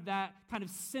operate out of that kind of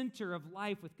center of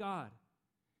life with God.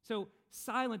 So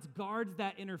silence guards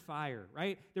that inner fire,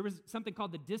 right? There was something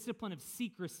called the discipline of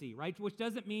secrecy, right? Which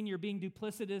doesn't mean you're being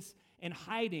duplicitous and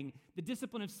hiding. The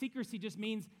discipline of secrecy just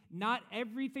means not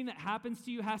everything that happens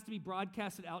to you has to be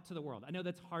broadcasted out to the world. I know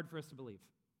that's hard for us to believe.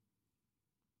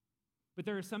 But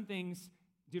there are some things,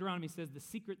 Deuteronomy says, the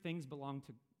secret things belong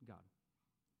to God.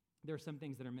 There are some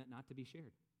things that are meant not to be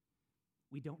shared.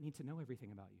 We don't need to know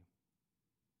everything about you.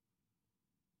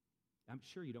 I'm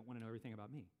sure you don't want to know everything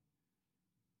about me.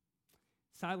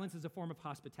 Silence is a form of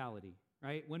hospitality,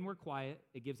 right? When we're quiet,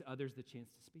 it gives others the chance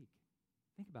to speak.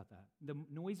 Think about that. The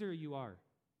noisier you are,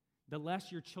 the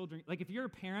less your children, like if you're a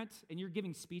parent and you're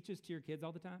giving speeches to your kids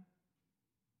all the time,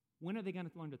 when are they going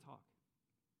to learn to talk?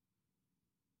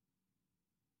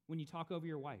 When you talk over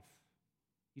your wife,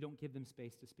 you don't give them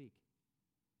space to speak.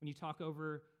 When you talk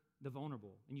over the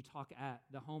vulnerable and you talk at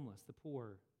the homeless, the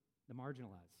poor, the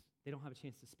marginalized, they don't have a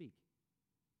chance to speak.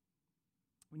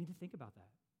 We need to think about that.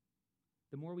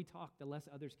 The more we talk, the less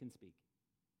others can speak.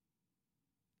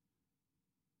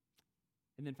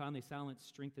 And then finally, silence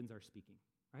strengthens our speaking,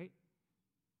 right?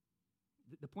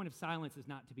 The point of silence is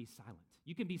not to be silent.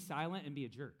 You can be silent and be a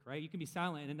jerk, right? You can be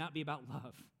silent and not be about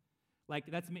love. Like,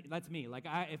 that's me. That's me. Like,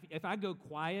 if I go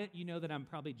quiet, you know that I'm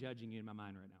probably judging you in my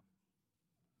mind right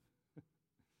now.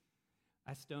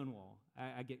 I stonewall.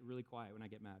 I get really quiet when I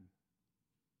get mad.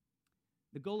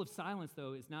 The goal of silence,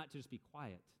 though, is not to just be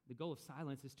quiet. The goal of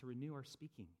silence is to renew our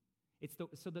speaking. It's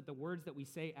so that the words that we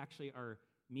say actually are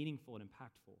meaningful and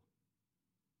impactful.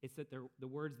 It's that they're the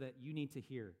words that you need to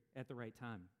hear at the right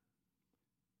time.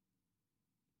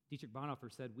 Dietrich Bonhoeffer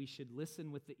said, we should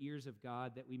listen with the ears of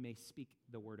God that we may speak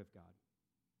the word of God.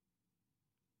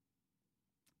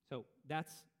 So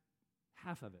that's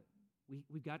half of it.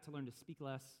 We've got to learn to speak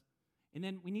less. And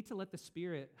then we need to let the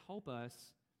Spirit help us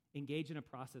engage in a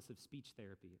process of speech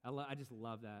therapy. I just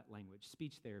love that language,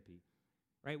 speech therapy,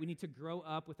 right? We need to grow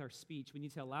up with our speech. We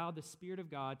need to allow the Spirit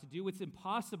of God to do what's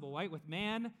impossible, right? With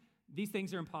man, these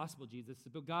things are impossible, Jesus.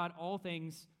 But God, all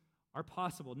things are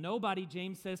possible. Nobody,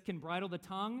 James says, can bridle the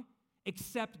tongue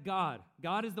except God.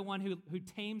 God is the one who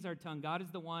tames our tongue. God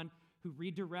is the one who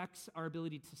redirects our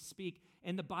ability to speak.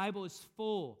 And the Bible is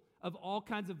full of all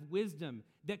kinds of wisdom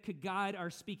that could guide our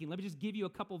speaking. Let me just give you a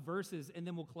couple verses and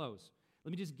then we'll close.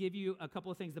 Let me just give you a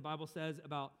couple of things the Bible says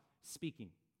about speaking.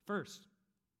 First,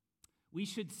 we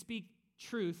should speak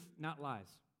truth, not lies.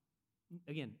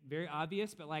 Again, very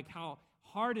obvious, but like how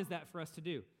hard is that for us to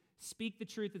do? Speak the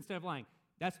truth instead of lying.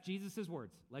 That's Jesus'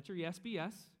 words. Let your yes be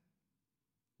yes.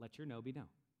 Let your no be no.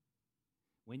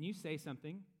 When you say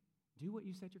something, do what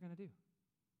you said you're going to do.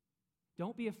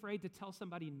 Don't be afraid to tell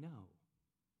somebody no.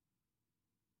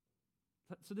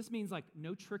 So this means like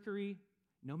no trickery,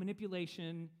 no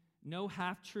manipulation, no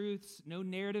half-truths, no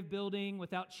narrative building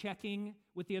without checking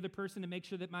with the other person to make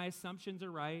sure that my assumptions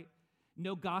are right.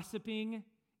 No gossiping,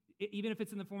 even if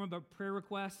it's in the form of a prayer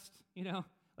request,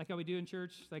 like how we do in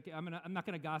church. Like, I'm not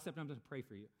going to gossip, I'm going to pray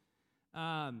for you.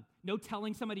 No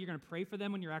telling somebody you're going to pray for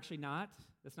them when you're actually not.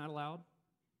 That's not allowed.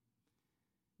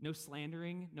 No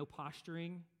slandering, no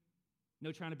posturing,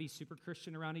 no trying to be super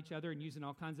Christian around each other and using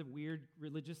all kinds of weird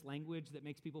religious language that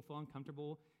makes people feel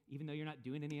uncomfortable, even though you're not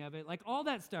doing any of it. Like all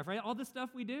that stuff, right? All the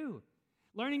stuff we do.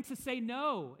 Learning to say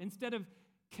no instead of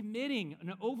committing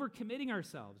and over-committing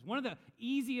ourselves. One of the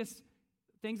easiest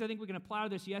things I think we can apply to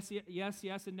this yes,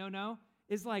 and no,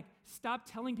 is like stop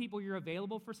telling people you're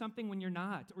available for something when you're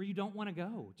not or you don't want to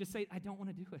go. Just say, I don't want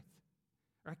to do it.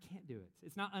 or I can't do it.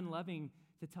 It's not unloving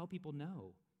to tell people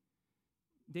no.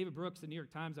 David Brooks, the New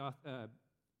York Times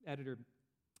editor,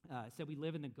 said we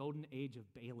live in the golden age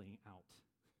of bailing out.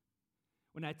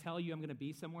 When I tell you I'm going to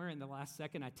be somewhere, in the last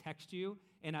second I text you,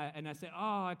 and I say,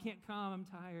 oh, I can't come, I'm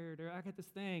tired, or I got this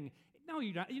thing. No,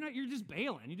 you're not. You're just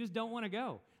bailing. You just don't want to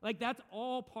go. Like, that's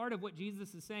all part of what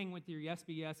Jesus is saying with your yes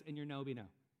be yes and your no be no.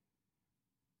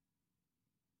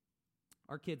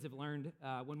 Our kids have learned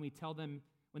when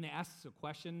they ask us a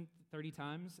question 30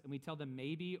 times and we tell them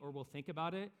maybe or we'll think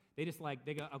about it,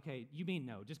 they go, okay, you mean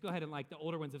no. Just go ahead and the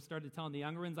older ones have started telling the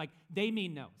younger ones, they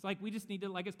mean no. It's we just need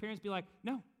to, as parents, be like,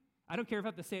 no. I don't care if I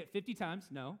have to say it 50 times.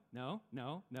 No, no,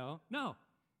 no, no, no.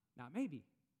 Not maybe.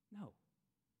 No.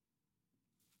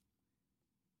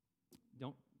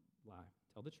 Don't lie.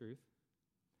 Tell the truth.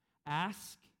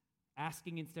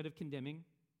 Asking instead of condemning.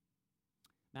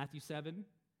 Matthew 7,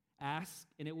 ask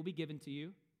and it will be given to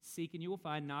you. Seek and you will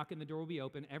find. Knock and the door will be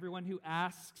open. Everyone who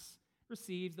asks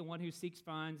receives. The one who seeks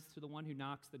finds. To the one who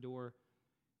knocks, the door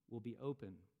will be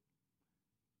open.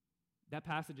 That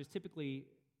passage is typically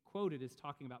quoted as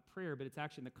talking about prayer, but it's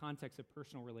actually in the context of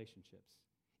personal relationships.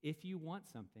 If you want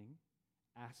something,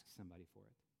 ask somebody for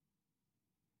it.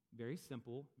 Very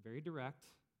simple, very direct,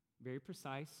 very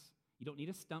precise. You don't need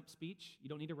a stump speech. You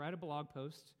don't need to write a blog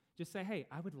post. Just say, hey,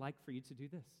 I would like for you to do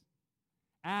this.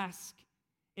 Ask,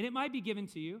 and it might be given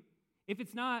to you. If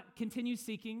it's not, continue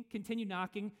seeking, continue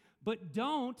knocking, but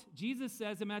don't, Jesus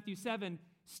says in Matthew 7,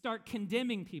 start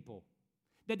condemning people.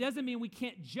 That doesn't mean we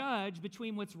can't judge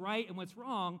between what's right and what's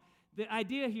wrong. The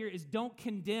idea here is don't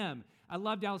condemn. I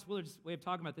love Dallas Willard's way of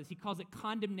talking about this. He calls it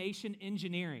condemnation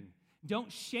engineering.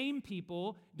 Don't shame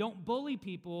people. Don't bully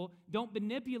people. Don't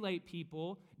manipulate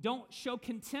people. Don't show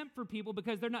contempt for people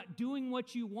because they're not doing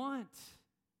what you want.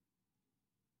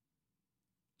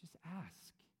 Just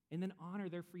ask and then honor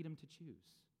their freedom to choose.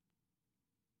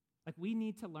 We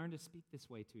need to learn to speak this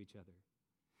way to each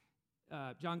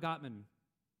other. John Gottman,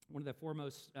 one of the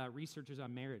foremost researchers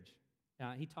on marriage,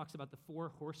 he talks about the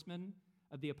 4 horsemen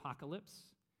of the apocalypse,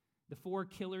 the 4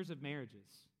 killers of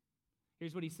marriages.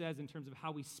 Here's what he says in terms of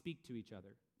how we speak to each other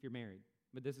if you're married,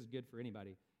 but this is good for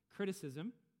anybody.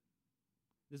 Criticism,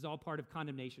 this is all part of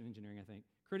condemnation engineering, I think.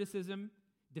 Criticism,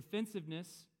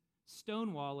 defensiveness,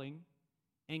 stonewalling,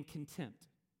 and contempt.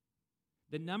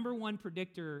 The number one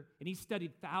predictor, and he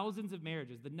studied thousands of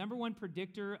marriages, the number one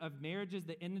predictor of marriages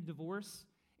that end in divorce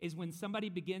is when somebody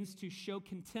begins to show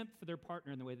contempt for their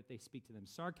partner in the way that they speak to them.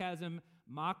 Sarcasm,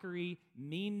 mockery,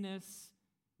 meanness,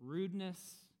 rudeness.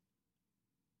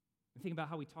 And think about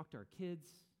how we talk to our kids.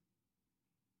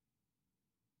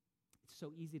 It's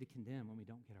so easy to condemn when we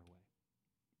don't get our way.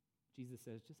 Jesus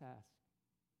says, just ask.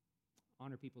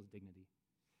 Honor people's dignity.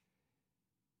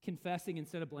 Confessing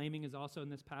instead of blaming is also in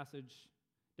this passage.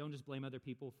 Don't just blame other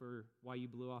people for why you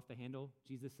blew off the handle.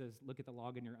 Jesus says, look at the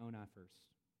log in your own eye first.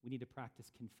 We need to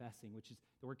practice confessing, which is,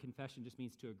 the word confession just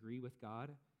means to agree with God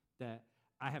that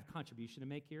I have contribution to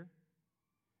make here.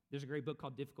 There's a great book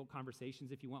called Difficult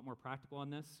Conversations if you want more practical on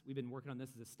this. We've been working on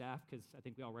this as a staff because I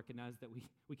think we all recognize that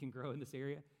we can grow in this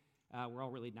area. We're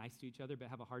all really nice to each other, but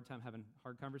have a hard time having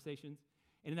hard conversations.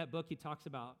 And in that book, he talks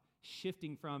about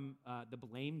shifting from the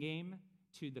blame game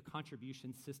to the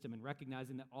contribution system and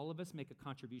recognizing that all of us make a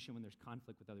contribution when there's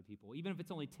conflict with other people, even if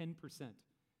it's only 10%.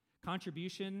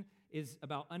 Contribution is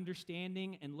about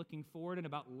understanding and looking forward and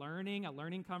about learning, a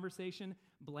learning conversation.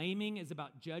 Blaming is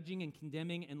about judging and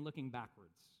condemning and looking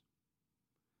backwards.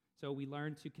 So we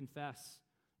learn to confess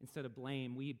instead of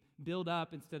blame. We build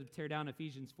up instead of tear down.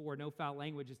 Ephesians 4, no foul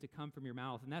language is to come from your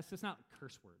mouth. And that's just not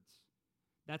curse words.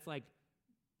 That's like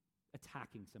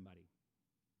attacking somebody.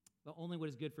 But only what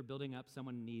is good for building up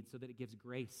someone in need so that it gives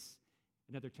grace.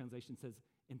 Another translation says,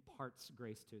 imparts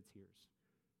grace to its hearers.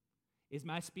 Is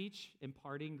my speech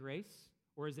imparting grace,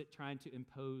 or is it trying to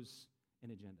impose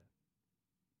an agenda?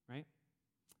 Right?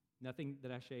 Nothing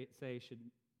that I say should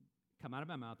come out of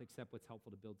my mouth except what's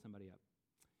helpful to build somebody up.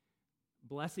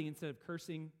 Blessing instead of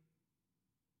cursing.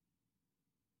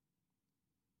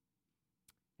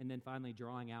 And then finally,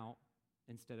 drawing out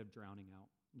instead of drowning out.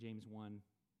 James 1,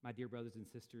 my dear brothers and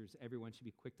sisters, everyone should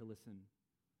be quick to listen,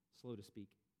 slow to speak,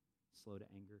 slow to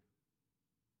anger.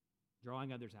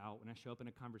 Drawing others out. When I show up in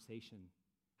a conversation,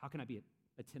 how can I be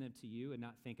attentive to you and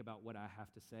not think about what I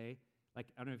have to say? I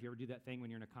don't know if you ever do that thing when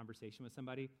you're in a conversation with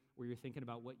somebody where you're thinking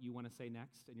about what you want to say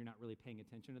next and you're not really paying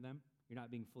attention to them. You're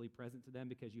not being fully present to them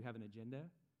because you have an agenda.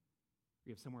 Or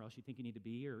you have somewhere else you think you need to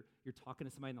be, or you're talking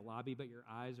to somebody in the lobby, but your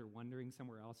eyes are wandering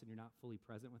somewhere else and you're not fully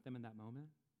present with them in that moment.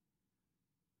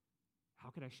 How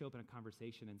could I show up in a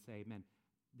conversation and say, man,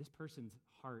 this person's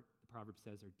heart, the proverb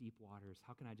says, are deep waters.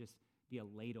 How can I just be a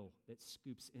ladle that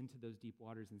scoops into those deep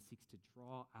waters and seeks to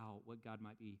draw out what God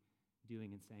might be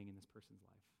doing and saying in this person's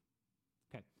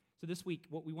life. Okay, so this week,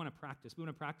 what we want to practice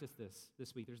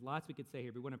this week. There's lots we could say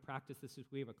here, but we want to practice this.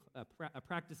 We have a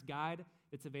practice guide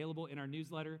that's available in our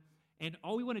newsletter. And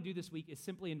all we want to do this week is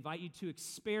simply invite you to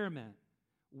experiment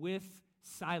with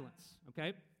silence,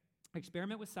 okay?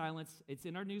 Experiment with silence. It's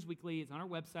in our news weekly. It's on our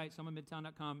website,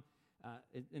 someonemidtown.com,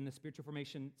 in the spiritual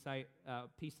formation site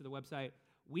piece of the website.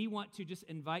 We want to just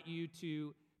invite you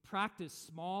to practice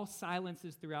small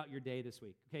silences throughout your day this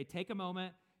week, okay? Take a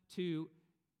moment to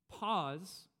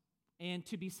pause and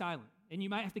to be silent. And you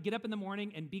might have to get up in the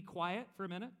morning and be quiet for a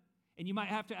minute. And you might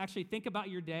have to actually think about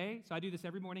your day. So I do this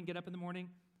every morning, get up in the morning.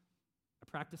 I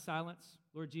practice silence.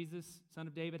 Lord Jesus, Son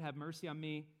of David, have mercy on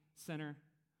me, sinner.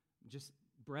 Just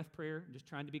breath prayer, just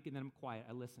trying to be, and then I'm quiet.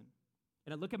 I listen.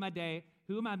 And I look at my day.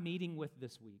 Who am I meeting with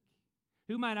this week?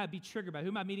 Who might I be triggered by? Who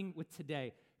am I meeting with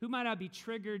today? Who might I be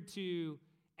triggered to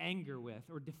anger with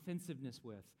or defensiveness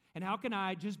with? And how can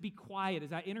I just be quiet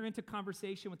as I enter into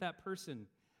conversation with that person?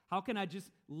 How can I just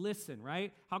listen,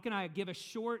 right? How can I give a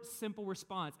short, simple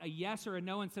response, a yes or a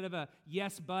no instead of a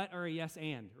yes but or a yes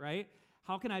and, right?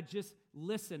 How can I just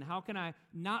listen? How can I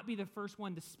not be the first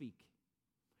one to speak?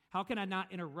 How can I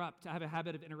not interrupt? I have a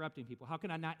habit of interrupting people. How can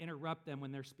I not interrupt them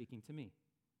when they're speaking to me?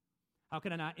 How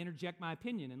can I not interject my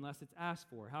opinion unless it's asked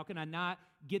for? How can I not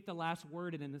get the last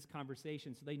word in this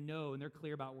conversation so they know and they're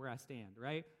clear about where I stand,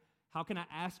 right? How can I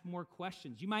ask more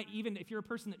questions? You might even, if you're a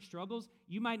person that struggles,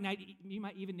 you might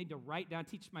even need to write down,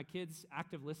 teach my kids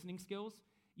active listening skills.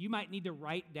 You might need to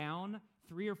write down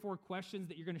 3 or 4 questions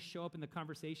that you're going to show up in the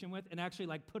conversation with and actually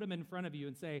like put them in front of you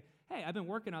and say, hey, I've been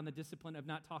working on the discipline of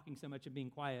not talking so much and being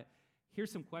quiet.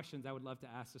 Here's some questions I would love to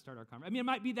ask to start our conversation. I mean, it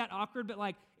might be that awkward, but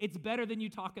like it's better than you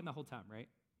talking the whole time, right?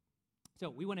 So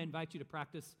we want to invite you to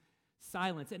practice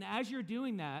silence. And as you're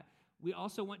doing that, we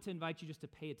also want to invite you just to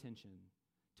pay attention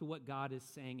to what God is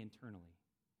saying internally.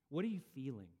 What are you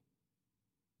feeling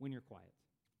when you're quiet?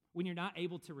 When you're not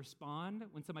able to respond,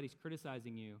 when somebody's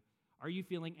criticizing you, are you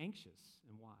feeling anxious,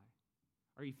 and why?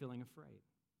 Are you feeling afraid?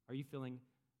 Are you feeling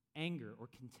anger or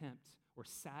contempt or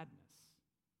sadness?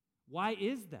 Why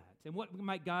is that? And what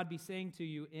might God be saying to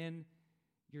you in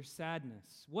your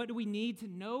sadness? What do we need to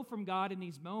know from God in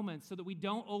these moments so that we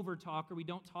don't overtalk or we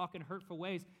don't talk in hurtful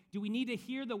ways? Do we need to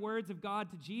hear the words of God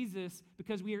to Jesus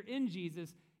because we are in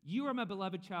Jesus? You are my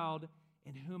beloved child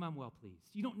in whom I'm well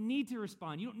pleased. You don't need to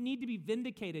respond. You don't need to be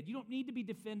vindicated. You don't need to be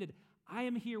defended. I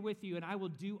am here with you and I will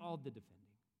do all the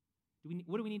defending.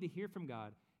 What do we need to hear from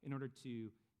God in order to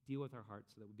deal with our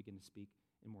hearts so that we begin to speak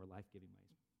in more life-giving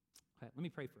ways? Okay, let me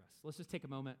pray for us. Let's just take a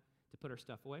moment to put our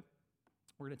stuff away.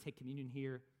 We're going to take communion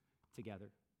here together.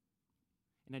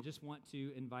 And I just want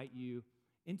to invite you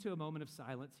into a moment of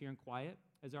silence here and quiet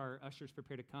as our ushers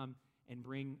prepare to come and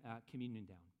bring communion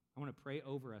down. I want to pray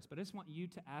over us, but I just want you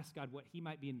to ask God what he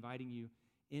might be inviting you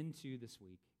into this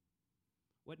week.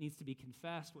 What needs to be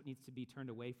confessed, what needs to be turned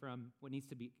away from, what needs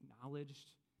to be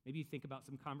acknowledged. Maybe you think about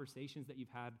some conversations that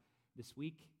you've had this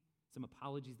week, some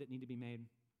apologies that need to be made.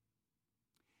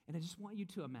 And I just want you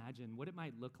to imagine what it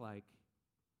might look like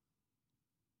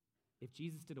if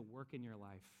Jesus did a work in your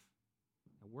life,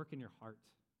 a work in your heart.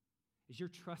 As you're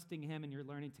trusting him and you're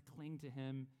learning to cling to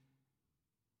him,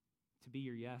 to be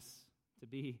your yes, to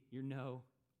be your no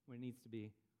when it needs to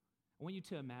be. I want you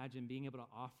to imagine being able to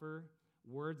offer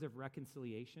words of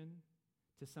reconciliation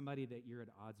to somebody that you're at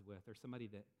odds with or somebody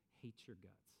that hates your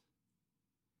guts.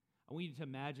 I want you to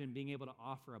imagine being able to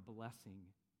offer a blessing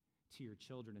to your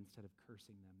children instead of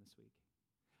cursing them this week.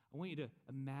 I want you to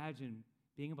imagine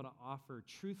being able to offer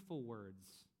truthful words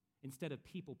instead of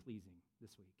people-pleasing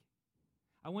this week.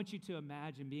 I want you to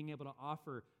imagine being able to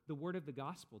offer the word of the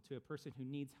gospel to a person who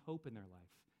needs hope in their life,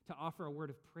 to offer a word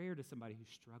of prayer to somebody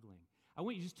who's struggling. I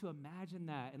want you just to imagine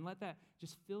that and let that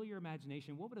just fill your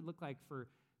imagination. What would it look like for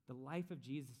the life of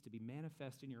Jesus to be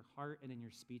manifest in your heart and in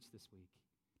your speech this week?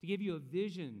 To give you a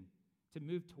vision to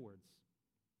move towards.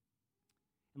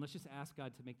 And let's just ask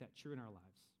God to make that true in our lives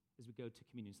as we go to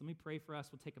communion. So let me pray for us.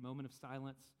 We'll take a moment of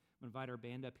silence. I'm going to invite our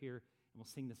band up here, and we'll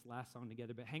sing this last song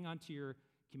together. But hang on to your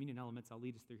communion elements. I'll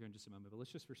lead us through here in just a moment. But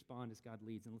let's just respond as God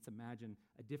leads, and let's imagine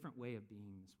a different way of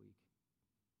being this week.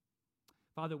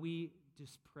 Father, we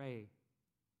just pray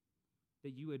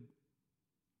that you would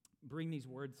bring these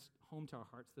words home to our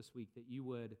hearts this week, that you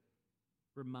would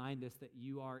remind us that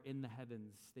you are in the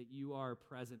heavens, that you are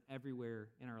present everywhere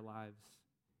in our lives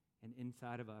and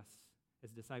inside of us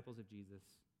as disciples of Jesus.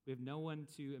 We have no one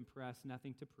to impress,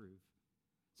 nothing to prove.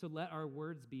 So let our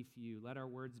words be few. Let our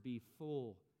words be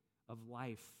full of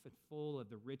life and full of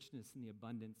the richness and the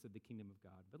abundance of the kingdom of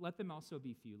God. But let them also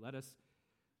be few. Let us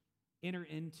enter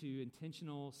into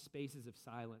intentional spaces of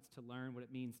silence to learn what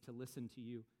it means to listen to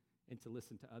you and to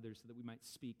listen to others so that we might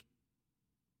speak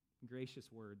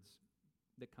gracious words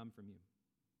that come from you.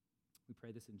 We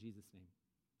pray this in Jesus' name.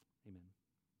 Amen.